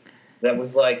goddess. That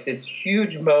was like this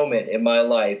huge moment in my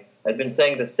life. I'd been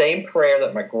saying the same prayer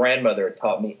that my grandmother had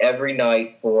taught me every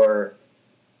night for,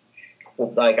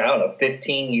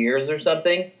 15 years or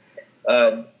something.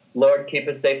 Lord, keep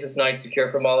us safe this night,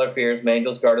 secure from all our fears. May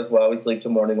angels guard us while we sleep till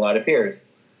morning light appears.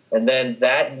 And then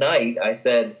that night I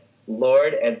said,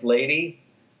 Lord and Lady,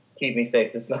 keep me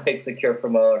safe this night, secure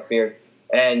from all our fears.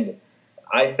 And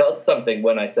I felt something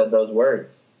when I said those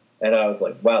words. And I was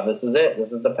like, wow, this is it.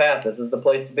 This is the path. This is the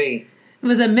place to be. It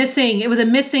was a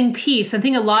missing piece. I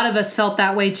think a lot of us felt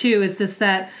that way too, is just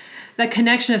that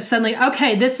connection of suddenly,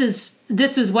 okay, this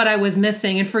is what I was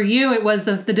missing. And for you, it was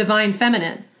the divine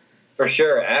feminine. For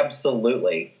sure.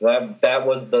 Absolutely. That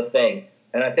was the thing.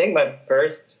 And I think my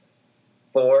first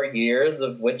 4 years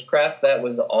of witchcraft, that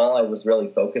was all I was really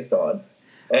focused on.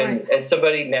 And as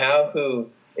somebody now who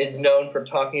is known for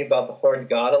talking about the horned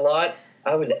god a lot,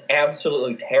 I was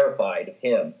absolutely terrified of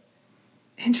him.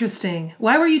 Interesting.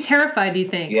 Why were you terrified, do you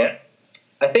think? Yeah.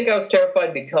 I think I was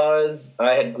terrified because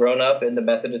I had grown up in the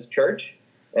Methodist church.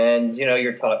 And,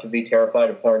 you're taught to be terrified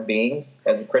of horned beings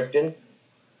as a Christian.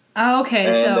 Oh, okay.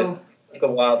 And so it took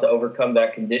a while to overcome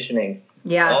that conditioning.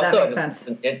 Yeah, also, that makes sense.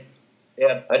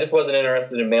 I just wasn't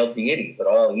interested in male deities at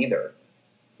all either,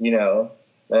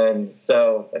 And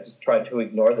so I just tried to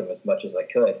ignore them as much as I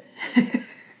could.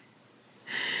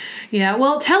 Yeah,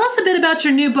 well, tell us a bit about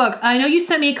your new book. I know you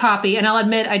sent me a copy, and I'll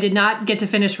admit I did not get to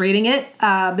finish reading it.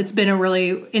 It's been a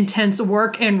really intense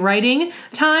work and writing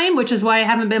time, which is why I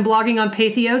haven't been blogging on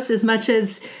Patheos as much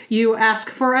as you ask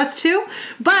for us to.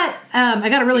 But I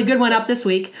got a really good one up this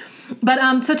week. But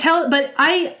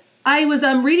I was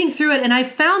reading through it, and I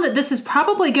found that this is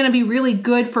probably going to be really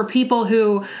good for people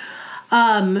who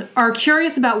are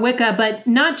curious about Wicca, but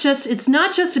it's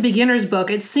not just a beginner's book.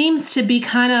 It seems to be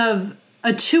kind of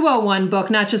a 201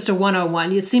 book, not just a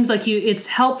 101. It seems like it's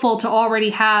helpful to already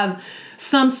have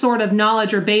some sort of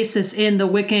knowledge or basis in the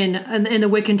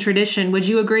Wiccan tradition. Would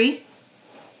you agree?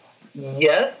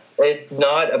 Yes, it's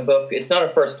not a book. It's not a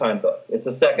first-time book. It's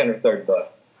a second or third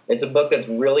book. It's a book that's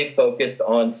really focused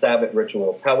on Sabbath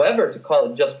rituals. However, to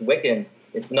call it just Wiccan,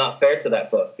 it's not fair to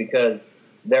that book because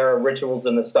there are rituals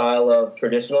in the style of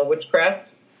traditional witchcraft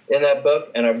in that book,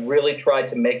 and I really tried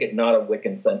to make it not a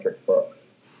Wiccan-centric book.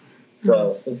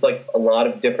 So it's like a lot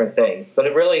of different things. But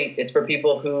it's for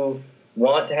people who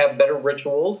want to have better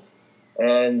rituals.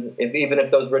 And even if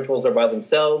those rituals are by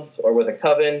themselves or with a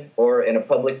coven or in a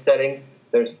public setting,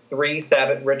 there's 3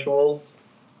 Sabbath rituals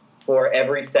for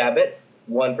every Sabbath.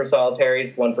 1 for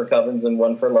solitaries, 1 for covens, and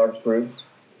 1 for large groups.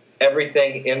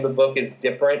 Everything in the book is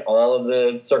different. All of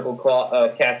the circle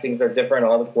castings are different.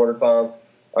 All the quarter calls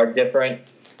are different.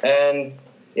 And,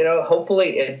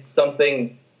 hopefully it's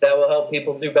something that will help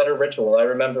people do better ritual. I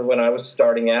remember when I was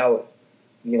starting out,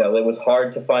 it was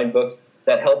hard to find books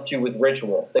that helped you with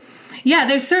ritual. Yeah,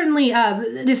 they certainly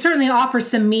offer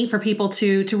some meat for people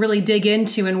to really dig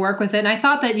into and work with it. And I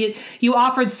thought that you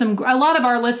offered a lot of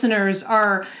our listeners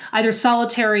are either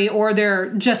solitary or they're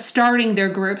just starting their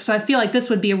group. So I feel like this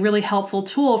would be a really helpful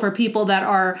tool for people that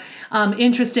are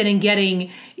interested in getting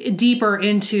deeper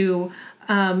into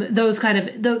those kind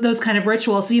of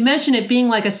rituals. So you mentioned it being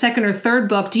like a second or third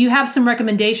book. Do you have some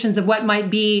recommendations of what might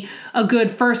be a good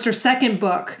first or second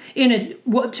book to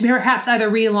perhaps either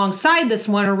read alongside this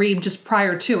one or read just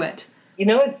prior to it?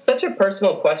 It's such a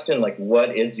personal question. Like,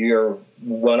 what is your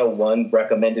 101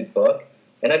 recommended book?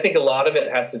 And I think a lot of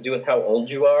it has to do with how old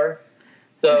you are.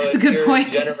 So that's a if good you're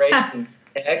point. Generation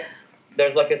X,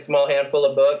 there's like a small handful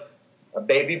of books.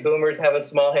 Baby boomers have a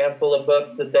small handful of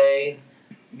books that they,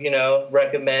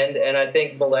 recommend. And I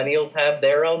think millennials have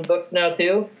their own books now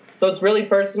too. So it's really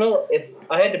personal. If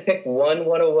I had to pick one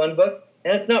 101 book,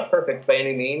 and it's not perfect by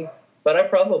any means, but I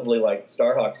probably like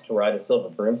Starhawk's To Ride a Silver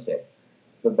Broomstick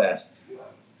the best.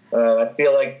 I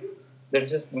feel like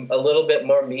there's just a little bit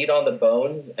more meat on the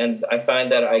bones, and I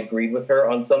find that I agreed with her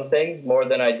on some things more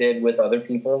than I did with other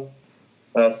people.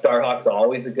 Starhawk's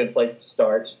always a good place to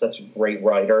start. She's such a great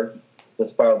writer. The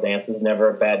Spiral Dance is never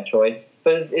a bad choice.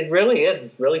 But it really is.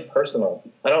 It's really personal.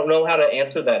 I don't know how to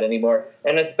answer that anymore.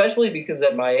 And especially because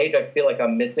at my age, I feel like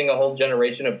I'm missing a whole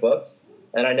generation of books,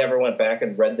 and I never went back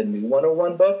and read the new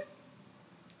 101 books.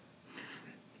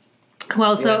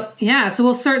 Well, so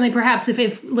we'll certainly, perhaps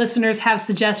if listeners have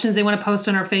suggestions they want to post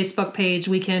on our Facebook page,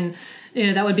 we can,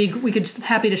 we could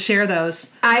happy to share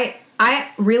those. I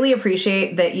really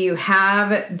appreciate that you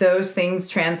have those things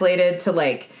translated to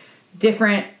like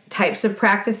different types of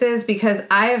practices, because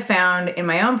I have found in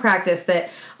my own practice that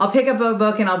I'll pick up a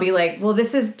book and I'll be like, well,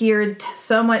 this is geared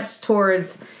so much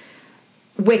towards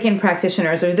Wiccan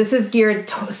practitioners, or this is geared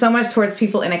so much towards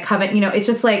people in a coven. It's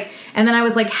just like, and then I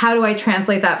was like, how do I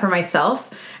translate that for myself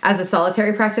as a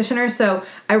solitary practitioner? So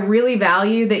I really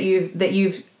value that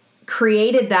you've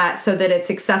created that so that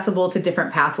it's accessible to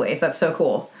different pathways. That's so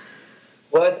cool.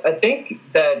 Well, I think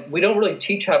that we don't really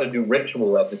teach how to do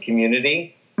ritual as a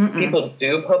community. People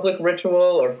do public ritual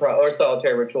or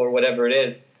solitary ritual or whatever it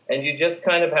is, and you just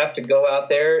kind of have to go out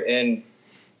there and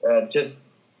just,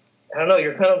 I don't know,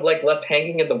 you're kind of like left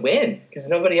hanging in the wind because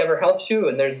nobody ever helps you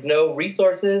and there's no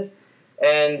resources.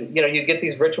 And, you get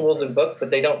these rituals in books, but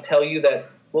they don't tell you that,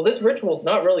 well, this ritual is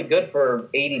not really good for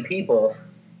 80 people.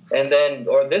 And then,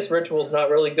 or this ritual is not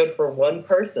really good for one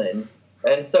person.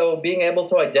 And so being able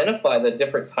to identify the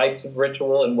different types of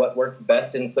ritual and what works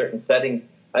best in certain settings,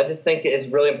 I just think is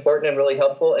really important and really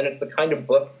helpful. And it's the kind of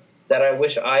book that I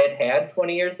wish I had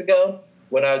 20 years ago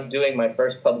when I was doing my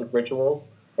first public rituals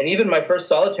and even my first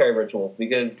solitary rituals,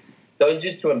 because those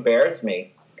used to embarrass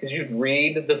me, because you'd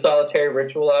read the solitary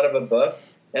ritual out of a book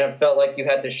and it felt like you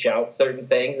had to shout certain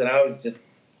things, and I was just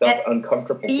felt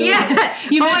uncomfortable doing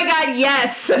it. Oh my God,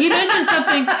 yes. You mentioned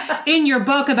something in your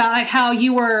book about like how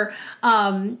you were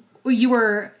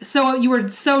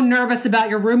so nervous about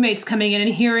your roommates coming in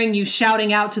and hearing you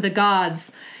shouting out to the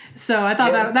gods. So I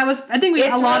thought that was, I think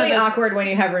it's a lot really of us. awkward when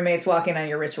you have roommates walking on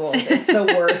your rituals. It's the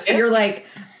worst. You're like,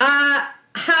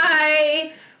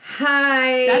 hi.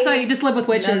 That's why you just live with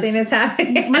witches. Nothing is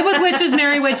happening. Live with witches,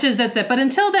 marry witches, that's it. But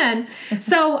until then,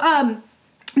 so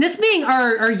this being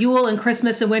our Yule and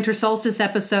Christmas and Winter Solstice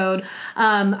episode,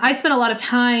 I spent a lot of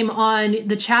time on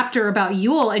the chapter about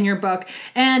Yule in your book.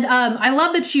 And I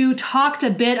love that you talked a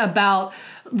bit about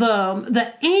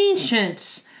the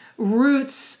ancient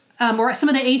roots or some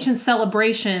of the ancient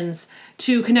celebrations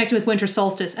to connect with Winter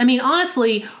Solstice. I mean,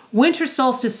 honestly, Winter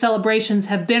Solstice celebrations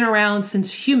have been around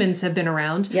since humans have been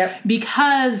around. Yep.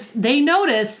 Because they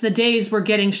noticed the days were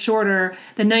getting shorter,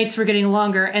 the nights were getting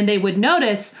longer, and they would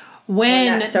notice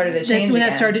when that started to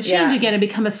change again and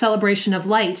become a celebration of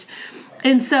light.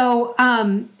 And so I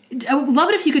would love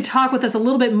it if you could talk with us a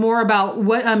little bit more about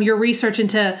what your research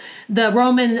into the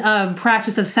Roman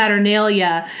practice of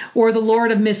Saturnalia or the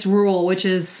Lord of Misrule, which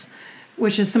is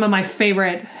some of my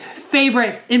favorite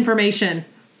information.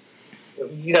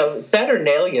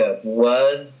 Saturnalia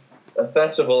was a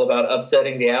festival about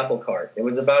upsetting the apple cart. It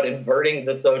was about inverting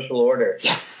the social order.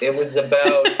 Yes. It was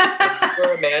about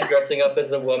a man dressing up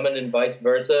as a woman and vice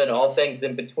versa and all things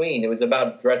in between. It was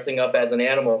about dressing up as an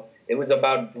animal. It was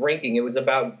about drinking. It was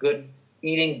about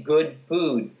eating good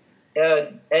food.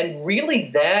 And really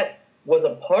that was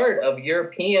a part of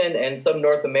European and some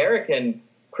North American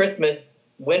Christmas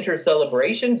winter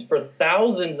celebrations for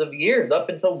thousands of years, up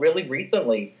until really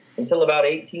recently, until about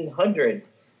 1800.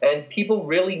 And people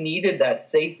really needed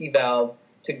that safety valve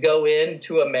to go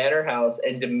into a manor house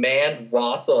and demand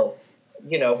wassail,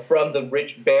 from the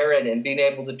rich baron and being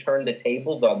able to turn the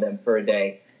tables on them for a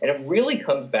day. And it really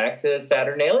comes back to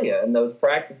Saturnalia and those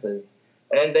practices.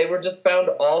 And they were just found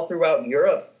all throughout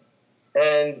Europe.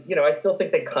 And, I still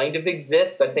think they kind of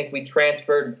exist. I think we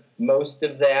transferred most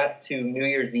of that to New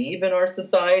Year's Eve in our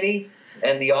society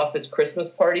and the office Christmas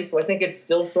party. So I think it's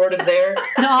still sort of there.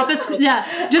 The office,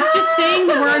 yeah. Just saying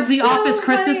the words, the office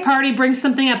Christmas party brings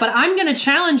something up. But I'm going to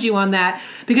challenge you on that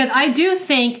because I do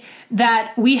think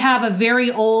that we have a very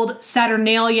old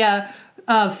Saturnalia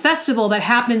festival that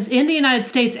happens in the United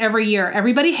States every year.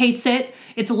 Everybody hates it.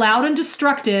 It's loud and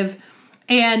destructive.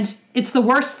 And it's the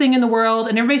worst thing in the world,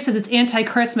 and everybody says it's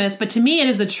anti-Christmas, but to me it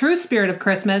is the true spirit of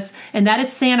Christmas, and that is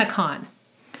SantaCon.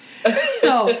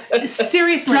 So,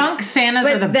 seriously. Drunk Santas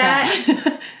are the best.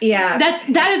 Yeah.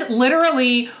 That is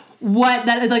literally what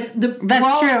that is like.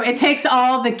 That's true. It takes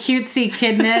all the cutesy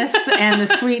kidness and the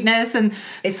sweetness, and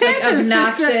it's Santa's like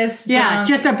obnoxious.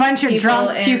 Just a bunch of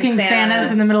drunk puking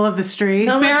Santas in the middle of the street.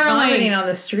 So much vomiting on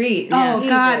the street. Oh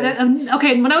God.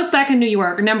 Okay, when I was back in New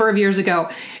York a number of years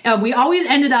ago, we always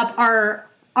ended up our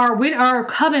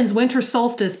Coven's Winter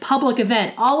Solstice public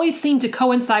event always seemed to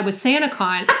coincide with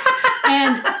SantaCon,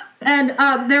 and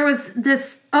there was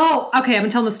this. Oh, okay. I'm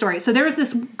telling the story. So there was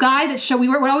this guy that we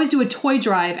would always do a toy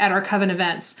drive at our Coven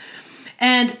events,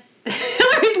 and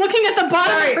Hillary's looking at the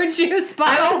bottom of her juice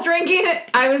bottle.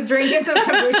 I was drinking some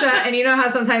kombucha, and you know how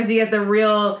sometimes you get the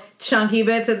real chunky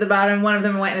bits at the bottom. One of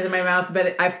them went into my mouth,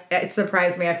 but it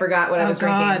surprised me. I forgot what I was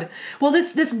drinking. Well,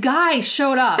 this guy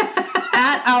showed up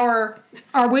at our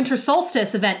Winter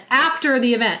Solstice event after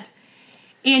the event,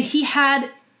 and he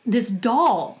had this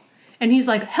doll. And he's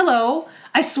like, hello.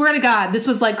 I swear to God, this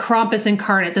was like Krampus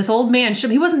incarnate. This old man,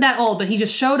 he wasn't that old, but he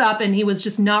just showed up and he was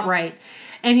just not right.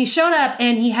 And he showed up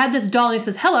and he had this doll and he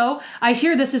says, hello, I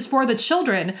hear this is for the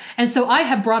children. And so I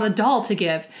have brought a doll to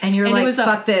give. And you're like,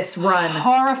 fuck this, run.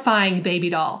 Horrifying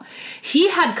baby doll. He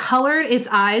had colored its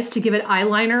eyes to give it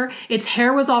eyeliner. Its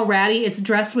hair was all ratty. Its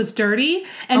dress was dirty.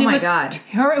 And God.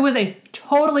 It was a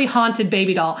totally haunted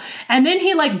baby doll. And then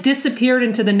he like disappeared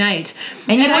into the night.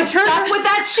 And you were stuck with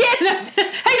that shit? Hey,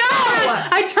 no!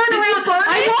 I turned around.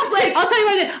 I'll tell you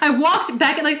what I did. I walked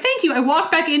back, thank you. I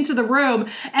walked back into the room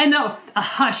and a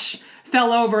hush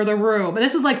fell over the room. And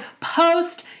this was like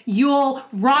post-Yule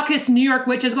raucous New York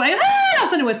witches going, ah! All of a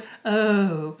sudden it was,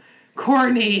 oh,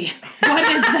 Courtney, what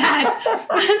is that?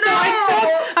 So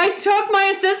I took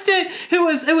my assistant who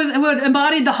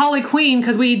embodied the Holly Queen,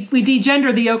 because we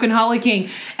degendered the Oak and Holly King,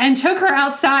 and took her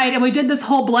outside, and we did this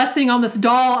whole blessing on this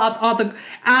doll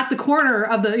at the corner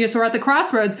of the, so we're at the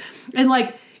crossroads, and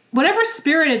like, whatever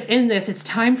spirit is in this, it's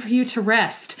time for you to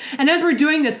rest. And as we're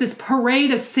doing this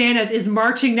parade of Santas is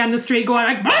marching down the street going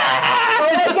like, bah!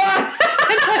 Oh my God.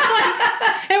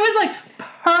 It was like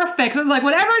perfect. So it was like,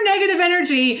 whatever negative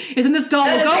energy is in this doll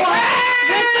will go on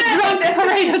with the drunk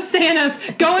parade of Santas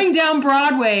going down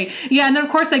Broadway. Yeah, and then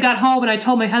of course I got home and I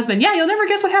told my husband, yeah, you'll never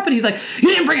guess what happened. He's like, you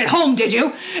didn't bring it home, did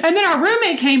you? And then our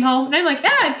roommate came home and I'm like,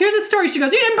 yeah, here's the story. She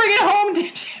goes, you didn't bring it home,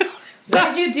 did you? So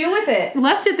what did you do with it?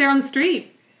 Left it there on the street.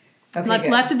 Okay,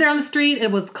 left it there on the street.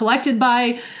 It was collected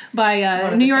by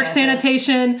New York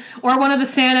Sanitation or one of the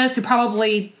Santas who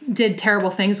probably did terrible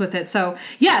things with it. So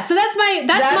yeah, so that's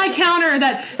my counter.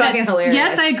 That fucking hilarious.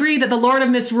 Yes, I agree that the Lord of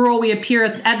Misrule we appear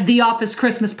at the office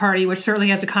Christmas party, which certainly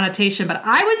has a connotation. But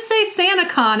I would say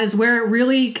SantaCon is where it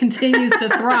really continues to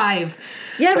thrive.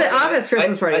 Yeah, but office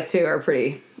Christmas parties too are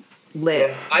pretty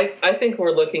lit. Yeah, I think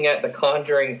we're looking at The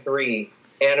Conjuring 3,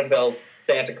 Annabelle's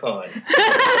SantaCon.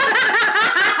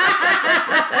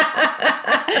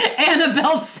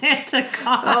 Annabelle's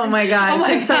SantaCon. Oh my God.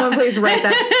 Can someone please write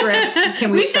that script?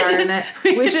 Can we star in it?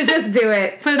 We should just do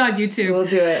it. Put it on YouTube. We'll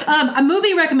do it. A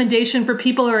movie recommendation for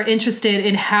people who are interested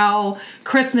in how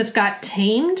Christmas got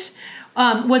tamed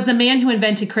was The Man Who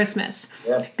Invented Christmas.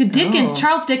 Yeah.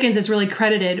 Charles Dickens is really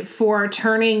credited for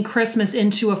turning Christmas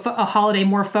into a holiday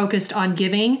more focused on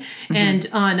giving and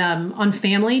on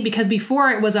family, because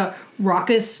before it was a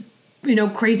raucous,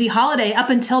 crazy holiday up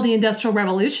until the Industrial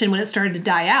Revolution when it started to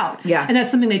die out. Yeah. And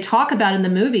that's something they talk about in the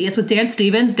movie. It's with Dan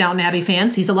Stevens, Downton Abbey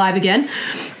fans. He's alive again.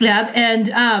 Yeah.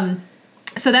 And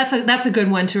so that's a good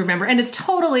one to remember. And it's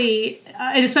totally,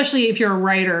 and especially if you're a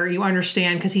writer, you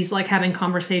understand, because he's like having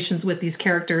conversations with these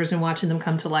characters and watching them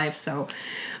come to life. So,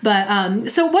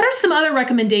 but, so what are some other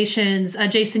recommendations,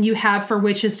 Jason, you have for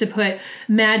witches to put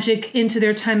magic into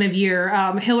their time of year?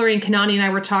 Hillary and Kanani and I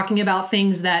were talking about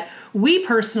things that we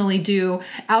personally do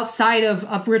outside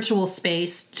of ritual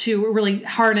space to really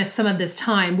harness some of this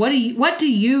time. What do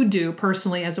you do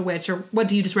personally as a witch, or what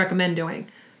do you just recommend doing?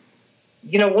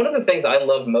 One of the things I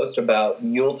love most about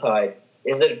Yuletide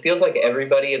is that it feels like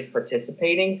everybody is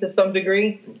participating to some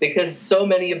degree, because so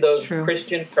many of those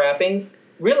Christian trappings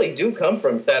really do come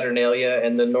from Saturnalia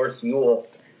and the Norse Yule.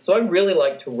 So I really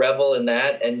like to revel in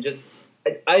that, and just,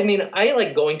 I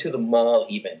like going to the mall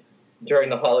even during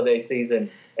the holiday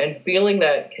season and feeling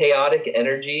that chaotic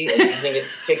energy and using it to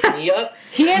pick me up.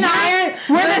 He and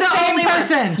we're the same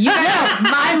person.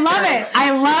 I love it.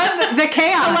 I love the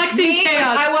chaos. Collecting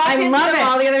chaos. I walked into the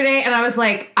mall the other day and I was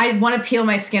like, I want to peel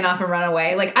my skin off and run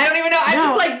away. Like, I don't even know. I'm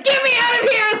just like, get me out of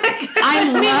here. Like, I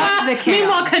love the chaos.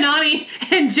 Meanwhile, Kanani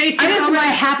and Jason this is my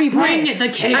happy bring place. the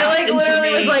chaos. I like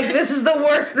literally was like, this is the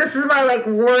worst. This is my like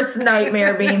worst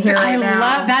nightmare being here right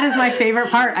now. That is my favorite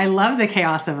part. I love the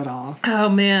chaos of it all. Oh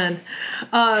man.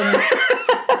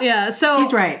 Yeah, so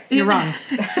he's right. You're wrong.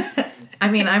 I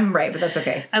mean, I'm right, but that's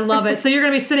okay. I love it. So you're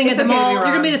going to be sitting at the mall. You're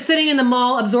going to be sitting in the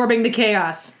mall absorbing the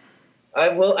chaos. I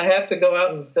have to go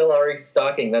out and fill Ari's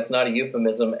stocking. That's not a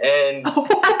euphemism. And so,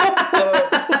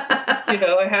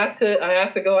 I have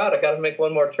to go out. I got to make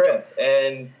one more trip.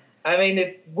 And I mean,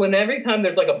 every time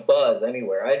there's like a buzz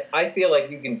anywhere, I feel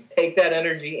like you can take that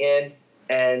energy in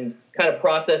and kind of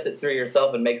process it through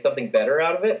yourself and make something better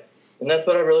out of it. And that's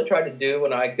what I really try to do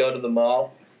when I go to the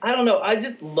mall. I don't know. I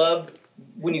just love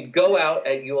when you go out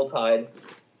at Yuletide,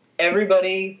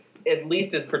 everybody at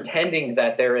least is pretending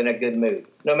that they're in a good mood.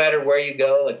 No matter where you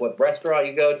go, like what restaurant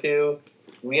you go to,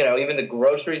 even the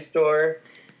grocery store.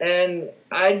 And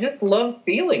I just love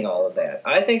feeling all of that.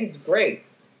 I think it's great.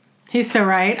 He's so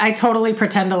right. I totally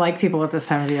pretend to like people at this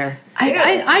time of year.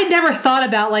 I never thought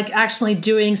about like actually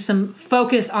doing some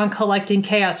focus on collecting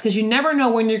chaos because you never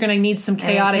know when you're going to need some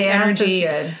chaotic energy.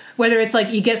 Whether it's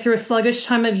like you get through a sluggish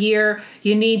time of year,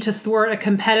 you need to thwart a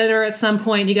competitor at some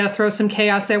point, you got to throw some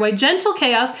chaos their way. Gentle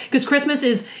chaos, because Christmas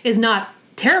is not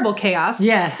terrible chaos.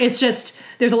 Yes. It's just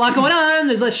there's a lot going on,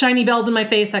 there's like shiny bells in my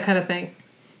face, that kind of thing.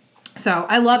 So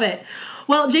I love it.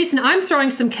 Well, Jason, I'm throwing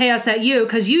some chaos at you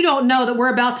because you don't know that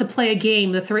we're about to play a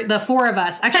game, the four of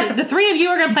us. Actually, the three of you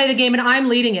are going to play the game and I'm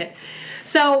leading it.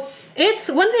 So it's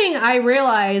one thing I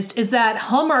realized is that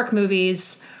Hallmark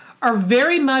movies are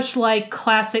very much like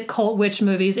classic cult witch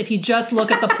movies if you just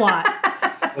look at the plot.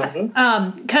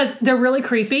 Because they're really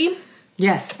creepy.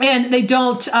 Yes. And they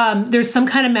don't, there's some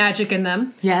kind of magic in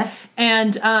them. Yes.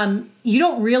 And you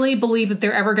don't really believe that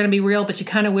they're ever going to be real, but you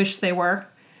kind of wish they were.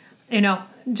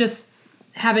 Just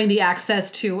having the access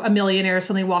to a millionaire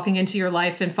suddenly walking into your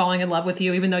life and falling in love with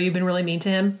you, even though you've been really mean to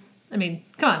him. I mean,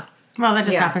 come on. Well, that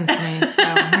just happens to me.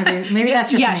 So maybe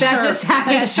that's just me. That just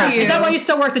happens to you. Is that why you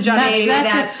still work the job?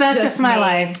 That's just my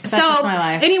life. That's just my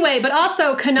life. Anyway, but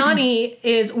also Kanani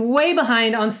is way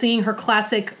behind on seeing her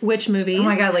classic witch movies. Oh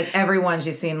my god, like everyone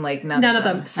she's seen, like none of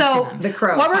them. So The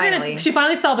Crow. She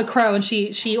finally saw The Crow and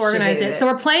she organized it. So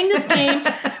we're playing this game.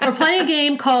 We're playing a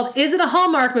game called Is It a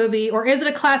Hallmark Movie or Is It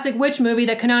a Classic Witch Movie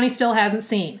that Kanani still hasn't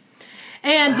seen?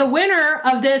 And the winner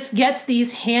of this gets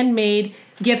these handmade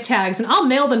gift tags, and I'll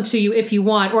mail them to you if you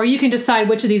want, or you can decide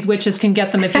which of these witches can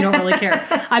get them if you don't really care.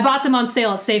 I bought them on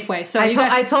sale at Safeway. So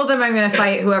I told them I'm going to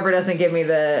fight whoever doesn't give me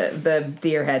the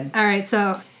deer head. All right,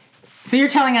 so you're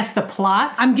telling us the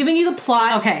plot? I'm giving you the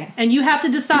plot. Okay. And you have to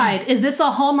decide, is this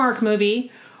a Hallmark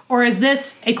movie, or is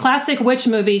this a classic witch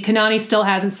movie Kanani still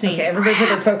hasn't seen? Okay, everybody put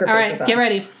their poker faces on. All right, get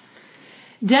ready.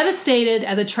 Devastated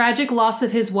at the tragic loss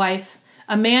of his wife,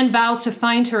 a man vows to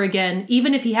find her again,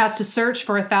 even if he has to search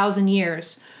for 1,000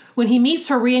 years. When he meets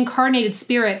her reincarnated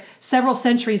spirit several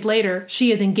centuries later,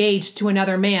 she is engaged to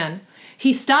another man.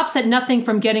 He stops at nothing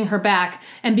from getting her back,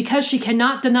 and because she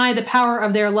cannot deny the power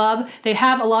of their love, they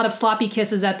have a lot of sloppy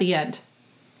kisses at the end.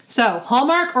 So,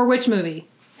 Hallmark or witch movie?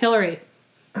 Hillary.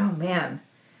 Oh, man.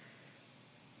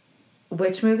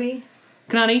 Which movie?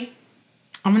 Kanani?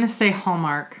 I'm going to say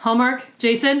Hallmark. Hallmark?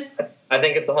 Jason? I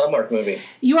think it's a Hallmark movie.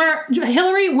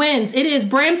 Hillary wins. It is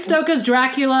Bram Stoker's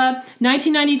Dracula,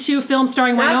 1992 film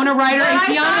starring Winona Ryder and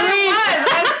Keanu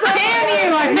Reeves.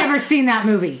 Damn you! I've never seen that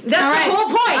movie. That's the whole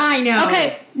point. I know.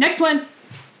 Okay, next one.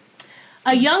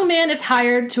 A young man is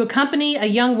hired to accompany a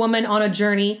young woman on a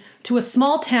journey to a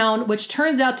small town which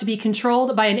turns out to be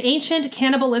controlled by an ancient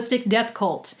cannibalistic death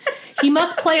cult. He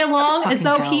must play along as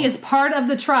though he is part of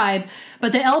the tribe,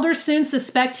 but the elders soon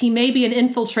suspect he may be an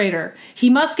infiltrator. He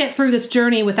must get through this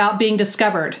journey without being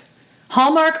discovered.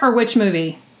 Hallmark or witch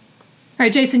movie? All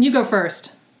right, Jason, you go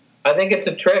first. I think it's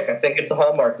a trick. I think it's a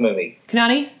Hallmark movie.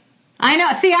 Kanani? I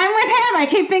know. See, I'm with him. I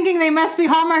keep thinking they must be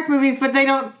Hallmark movies, but they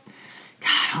don't.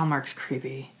 God, Hallmark's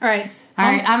creepy. All right.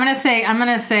 I'm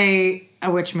gonna say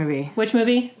a witch movie. Which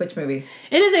movie? Which movie?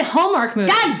 It is a Hallmark movie.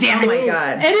 God damn it! Oh my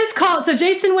god! It is called. So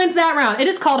Jason wins that round. It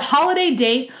is called Holiday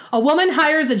Date. A woman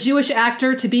hires a Jewish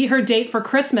actor to be her date for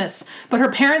Christmas, but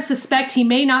her parents suspect he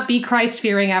may not be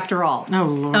Christ-fearing after all. Oh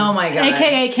Lord! Oh my god!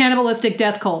 AKA cannibalistic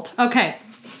death cult. Okay.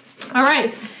 All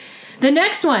right. The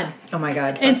next one. Oh my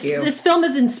God, fuck you. This film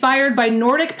is inspired by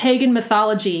Nordic pagan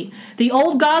mythology. The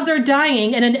old gods are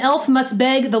dying, and an elf must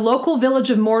beg the local village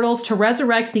of mortals to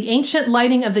resurrect the ancient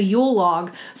lighting of the Yule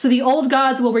log, so the old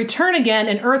gods will return again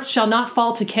and Earth shall not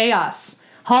fall to chaos.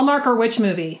 Hallmark or which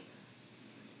movie?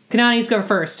 Kanani's go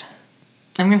first.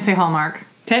 I'm going to say Hallmark.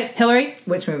 Okay, Hillary?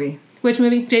 Which movie? Which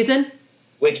movie? Jason?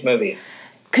 Which movie?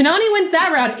 Kanani wins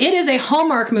that round. It is a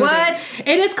Hallmark movie. What?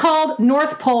 It is called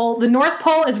North Pole. The North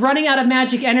Pole is running out of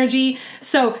magic energy,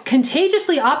 so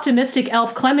contagiously optimistic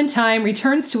elf Clementine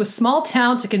returns to a small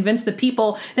town to convince the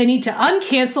people they need to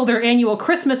uncancel their annual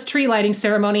Christmas tree lighting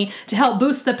ceremony to help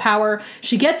boost the power.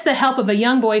 She gets the help of a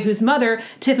young boy whose mother,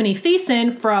 Tiffany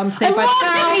Thiessen from Saved by the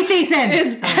Bell, Tiffany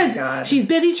Thiessen! She's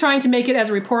busy trying to make it as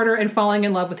a reporter and falling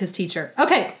in love with his teacher.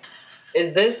 Okay.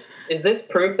 Is this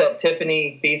proof that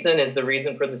Tiffany Thiessen is the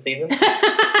reason for the season?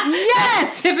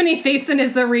 Yes! Tiffany Thiessen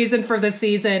is the reason for the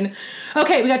season.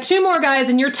 Okay, we got 2 more guys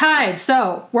and you're tied,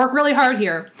 so work really hard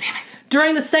here. Damn it.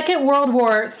 During the Second World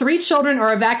War, 3 children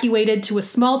are evacuated to a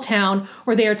small town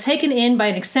where they are taken in by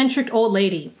an eccentric old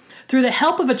lady. Through the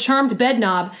help of a charmed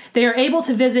bedknob, they are able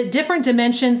to visit different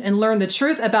dimensions and learn the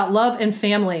truth about love and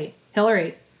family.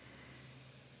 Hillary.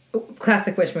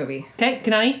 Classic witch movie. Okay,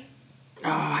 Kanani? Oh,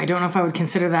 I don't know if I would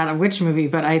consider that a witch movie,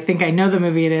 but I think I know the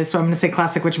movie it is, so I'm going to say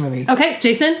classic witch movie. Okay,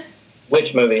 Jason?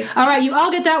 Which movie? All right, you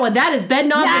all get that one. That is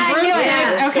Bedknobs and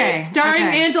Broomsticks. Okay. Starring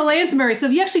Angela Lansbury. So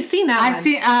have you actually seen that one?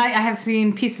 I have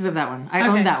seen pieces of that one. I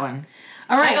own that one.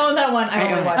 All right. I own that one.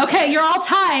 I only watched it. Okay, you're all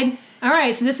tied. All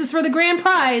right, so this is for the grand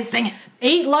prize. Dang it.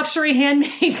 8 luxury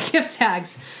handmade gift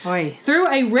tags. Oy. Through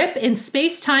a rip in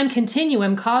space-time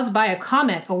continuum caused by a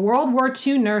comet, a World War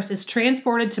II nurse is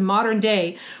transported to modern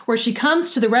day, where she comes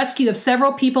to the rescue of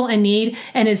several people in need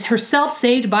and is herself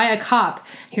saved by a cop.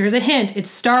 Here's a hint.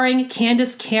 It's starring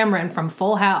Candace Cameron from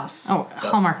Full House. Oh,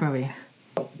 Hallmark movie.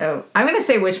 Oh, I'm going to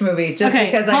say which movie, just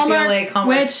because I feel like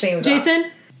Hallmark seems Jason?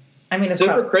 off. I mean, it's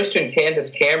Super probably... Christian Candace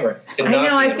Cameron. I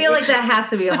know, I feel like that has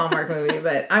to be a Hallmark movie,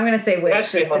 but I'm going to say which,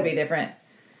 just to be different.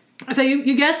 So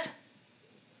you guessed?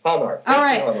 Hallmark. All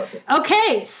right. Hallmark.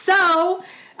 Okay, so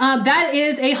that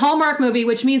is a Hallmark movie,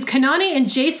 which means Kanani and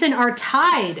Jason are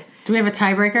tied. Do we have a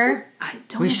tiebreaker? I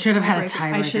don't. We should have had a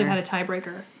tiebreaker. I should have had a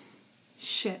tiebreaker.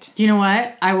 Shit. You know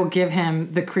what? I will give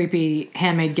him the creepy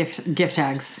handmade gift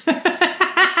tags.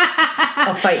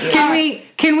 I'll fight you.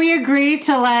 Can we agree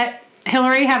to let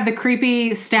Hillary have the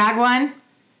creepy stag one?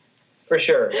 For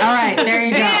sure. All right, there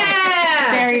you go.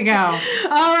 Yeah! There you go.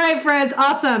 All right, friends.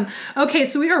 Awesome. Okay,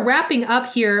 so we are wrapping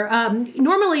up here.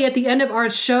 Normally at the end of our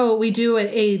show, we do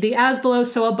the as below,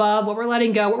 so above, what we're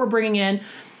letting go, what we're bringing in.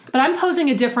 But I'm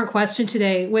posing a different question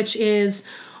today, which is,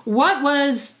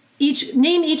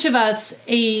 name each of us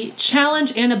a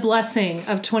challenge and a blessing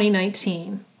of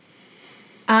 2019.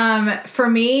 For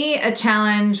me, a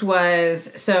challenge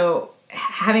was,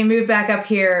 having moved back up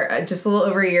here just a little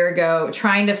over a year ago,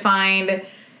 trying to find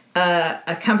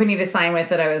a company to sign with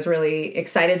that I was really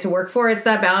excited to work for. It's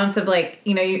that balance of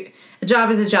a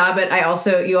job is a job,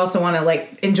 but you also want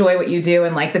to enjoy what you do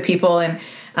and like the people.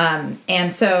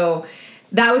 And so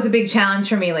that was a big challenge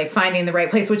for me, finding the right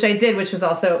place, which I did, which is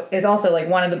also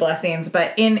one of the blessings.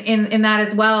 But in that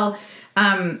as well,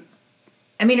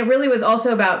 it really was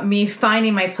also about me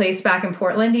finding my place back in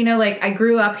Portland. I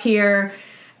grew up here.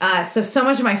 So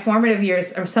much of my formative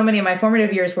years, or so many of my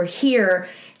formative years were here.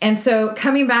 And so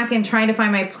coming back and trying to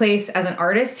find my place as an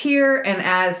artist here and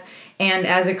as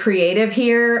a creative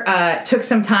here, took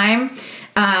some time.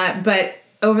 But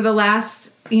over the last,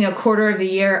 quarter of the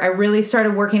year, I really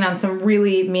started working on some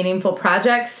really meaningful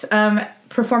projects,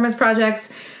 performance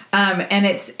projects. And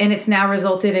it's now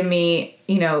resulted in me,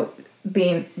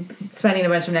 spending a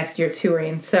bunch of next year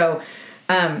touring. So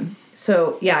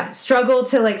yeah, struggle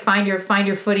to find your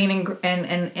footing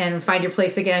and find your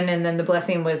place again. And then the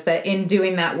blessing was that in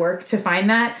doing that work to find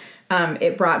that,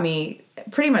 it brought me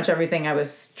pretty much everything I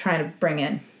was trying to bring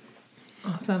in.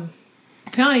 Awesome.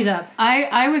 Connie's up.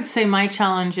 I would say my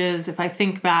challenge is, if I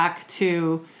think back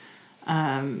to,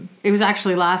 it was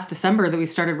actually last December that we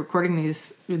started recording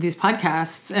these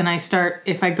podcasts. And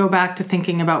if I go back to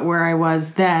thinking about where I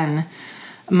was then,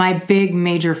 my big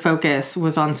major focus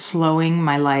was on slowing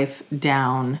my life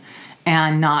down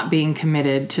and not being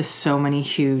committed to so many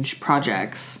huge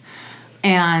projects.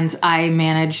 And I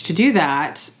managed to do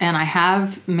that. And I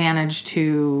have managed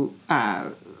to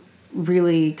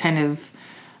really kind of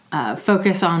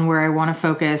focus on where I want to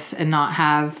focus and not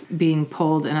have being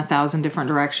pulled in 1,000 different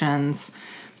directions.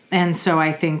 And so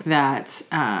I think that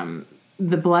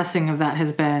the blessing of that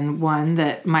has been, one,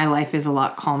 that my life is a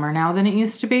lot calmer now than it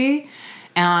used to be.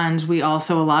 And we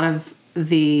also, a lot of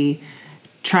the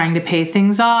trying to pay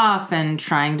things off and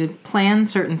trying to plan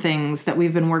certain things that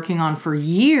we've been working on for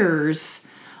years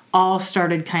all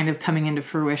started kind of coming into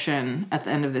fruition at the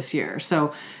end of this year.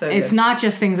 So it's good. not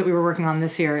just things that we were working on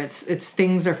this year. It's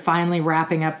things are finally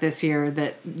wrapping up this year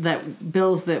that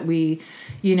bills that we,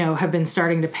 have been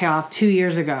starting to pay off 2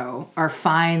 years ago are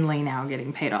finally now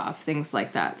getting paid off, things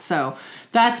like that. So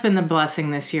that's been the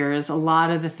blessing this year, is a lot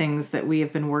of the things that we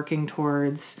have been working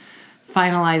towards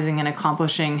finalizing and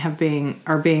accomplishing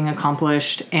are being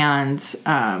accomplished, and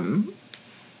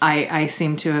I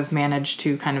seem to have managed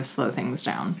to kind of slow things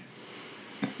down.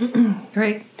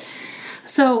 Great.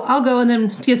 So I'll go and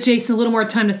then give Jason a little more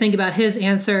time to think about his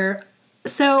answer.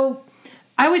 So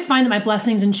I always find that my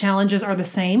blessings and challenges are the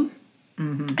same.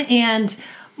 Mm-hmm. And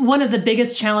one of the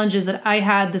biggest challenges that I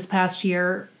had this past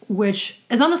year, which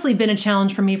has honestly been a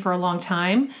challenge for me for a long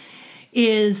time,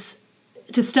 is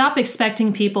to stop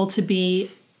expecting people to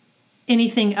be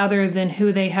anything other than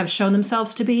who they have shown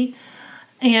themselves to be.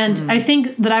 And I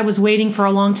think that I was waiting for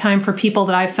a long time for people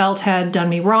that I felt had done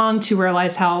me wrong to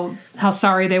realize how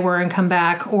sorry they were and come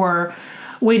back, or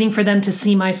waiting for them to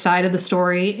see my side of the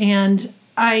story. And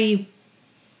I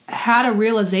had a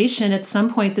realization at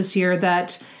some point this year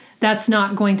that that's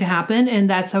not going to happen, and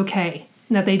that's okay,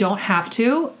 that they don't have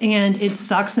to. And it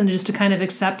sucks, and just to kind of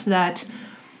accept that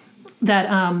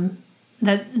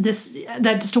just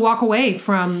to walk away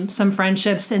from some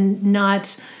friendships and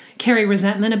not carry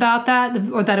resentment about that,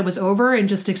 or that it was over, and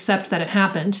just accept that it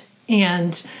happened,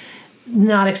 and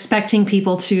not expecting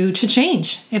people to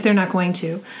change if they're not going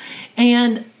to.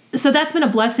 And so that's been a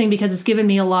blessing, because it's given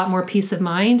me a lot more peace of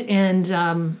mind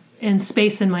and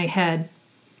space in my head.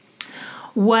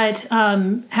 What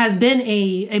has been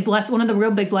one of the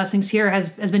real big blessings here has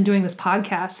been doing this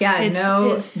podcast. Yeah,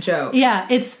 it's joke. Yeah,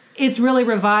 it's really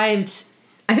revived.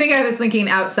 I think I was thinking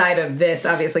outside of this,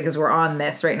 obviously, because we're on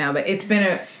this right now, but it's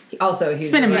been also a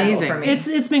huge amazing for me.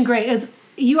 It's been great. As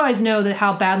you guys know, that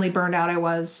how badly burned out I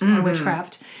was on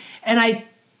witchcraft, and I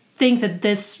think that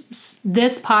this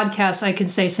podcast, I can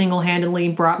say single-handedly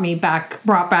brought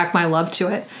back my love to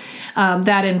it.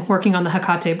 That and working on the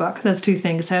Hecate book, those two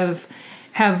things have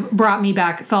brought me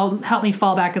back, helped me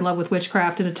fall back in love with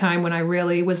witchcraft at a time when I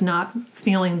really was not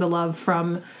feeling the love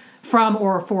from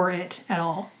or for it at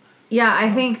all. Yeah,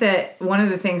 I think that one of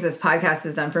the things this podcast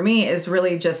has done for me is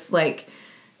really just like,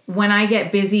 when I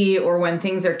get busy, or when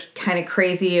things are kind of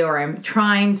crazy, or I'm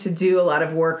trying to do a lot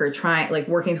of work, or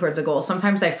working towards a goal,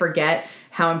 sometimes I forget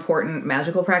how important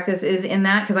magical practice is in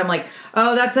that, because I'm like,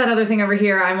 oh, that's that other thing over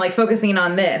here. I'm like focusing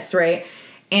on this, right?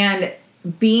 And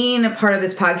being a part of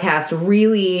this podcast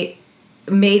really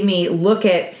made me look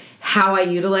at how I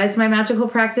utilize my magical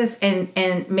practice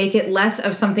and make it less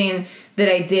of something that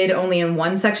I did only in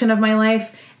one section of my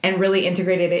life, and really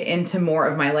integrated it into more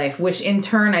of my life, which in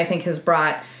turn I think has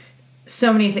brought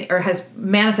so many has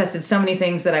manifested so many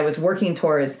things that I was working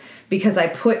towards, because I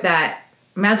put that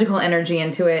magical energy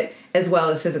into it as well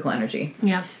as physical energy.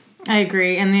 Yeah. I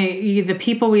agree. And the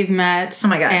people we've met, oh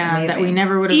my God, and amazing. that we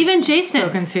never would have even Jason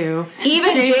spoken to.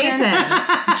 Even Jason.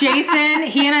 Jason,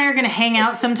 he and I are going to hang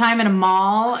out sometime in a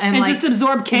mall and like, just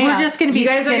absorb chaos. We're just going to be You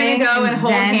guys are going to go and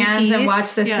hold hands peace. and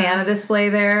watch the Santa display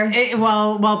there.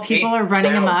 While people are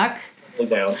running amok.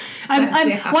 Down.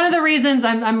 One of the reasons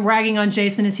I'm ragging on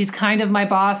Jason is he's kind of my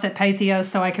boss at Pathos,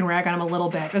 so I can rag on him a little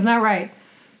bit. Isn't that right?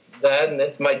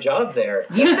 That's my job there.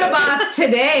 You're the boss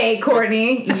today,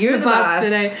 Courtney. You're the boss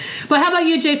today. But how about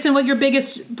you, Jason? What's your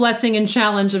biggest blessing and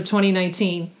challenge of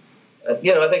 2019? I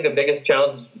think the biggest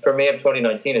challenge for me of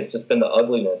 2019 has just been the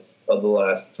ugliness of the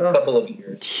last couple of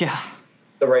years. Yeah.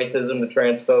 The racism, the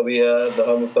transphobia, the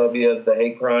homophobia, the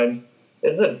hate crimes.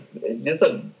 It's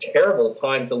a terrible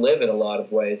time to live in a lot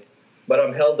of ways. But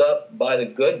I'm held up by the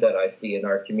good that I see in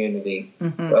our community.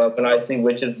 Mm-hmm. When I see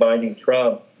witches binding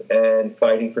Trump and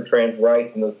fighting for trans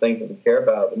rights and those things that we care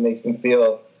about, it makes me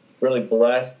feel really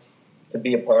blessed to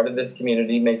be a part of this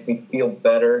community. It makes me feel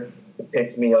better. It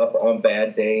picks me up on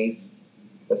bad days.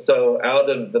 So out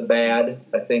of the bad,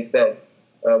 I think that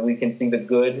we can see the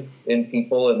good in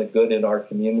people and the good in our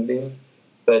community.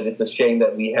 But it's a shame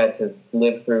that we had to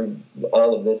live through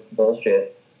all of this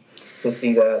bullshit to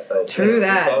see that. True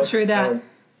that.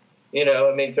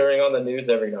 Turning on the news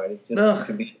every night, it just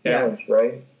could be a challenge,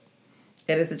 right?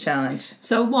 It is a challenge.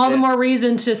 So all the more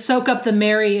reason to soak up the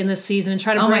merry in this season and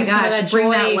try to bring some of that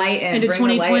joy that light into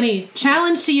 2020.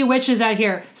 Challenge to you witches out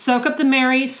here. Soak up the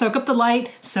merry, soak up the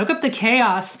light, soak up the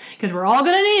chaos, because we're all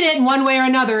going to need it in one way or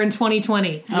another in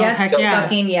 2020. Yes,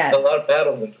 fucking yes. There's a lot of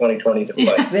battles in 2020 to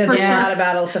fight. There's a lot of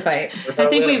battles to fight. I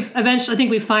think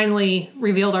we've finally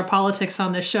revealed our politics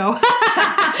on this show.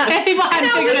 And people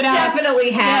hadn't figured it out.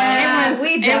 Definitely have.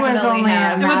 It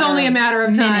was only a matter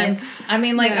of time. Minutes. I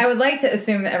mean, I would like to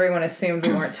assume that everyone assumed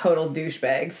we weren't total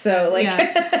douchebags. So,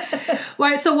 All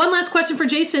right, so one last question for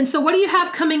Jason. So what do you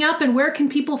have coming up, and where can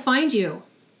people find you?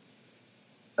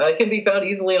 It can be found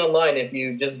easily online if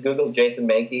you just Google Jason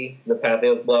Mankey. The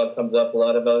Pathos blog comes up, a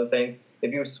lot of other things.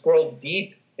 If you scroll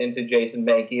deep into Jason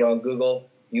Mankey on Google,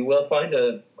 you will find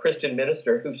a Christian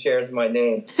minister who shares my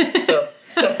name. So,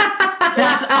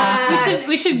 that's awesome.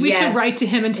 We should write to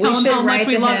him and tell him how much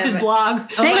we love his blog.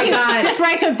 Oh my God. Just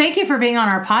write to him. Thank you for being on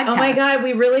our podcast. Oh my God,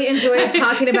 we really enjoyed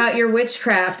talking about your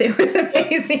witchcraft. It was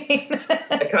amazing.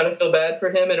 I kind of feel bad for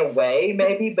him in a way,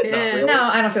 maybe, but not really. No,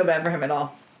 I don't feel bad for him at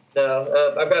all.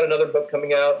 No, I've got another book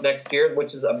coming out next year,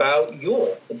 which is about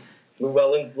Yule. It's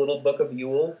Llewellyn's Little Book of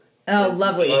Yule. Oh,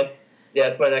 lovely. Yeah,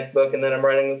 it's my next book, and then I'm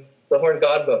writing the Horned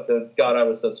God book, the God I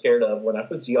was so scared of when I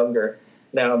was younger.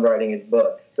 Now I'm writing his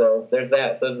book. So there's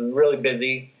that. So it's really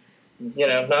busy.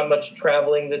 Not much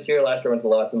traveling this year. Last year I went to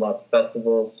lots and lots of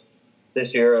festivals.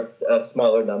 This year a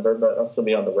smaller number, but I'll still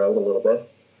be on the road a little bit.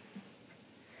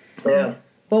 Yeah.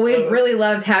 Well, we've really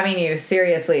loved having you,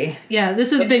 seriously. Yeah,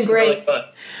 this has been great. Really fun.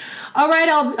 All right,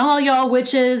 all y'all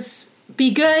witches,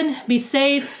 be good, be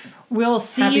safe. We'll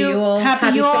see you. Yule.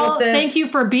 Happy Yule. Solstice. Thank you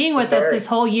for being with us this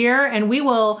whole year, and we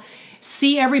will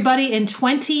see everybody in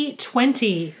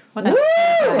 2020. Well, that's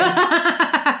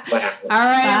all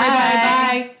right,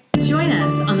 everybody. Bye. Join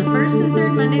us on the first and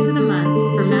third Mondays of the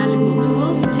month for magical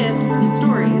tools, tips, and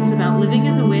stories about living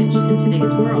as a witch in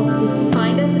today's world.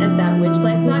 Find us at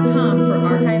thatwitchlife.com for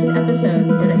archived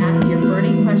episodes or to ask your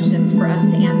burning questions for us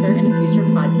to answer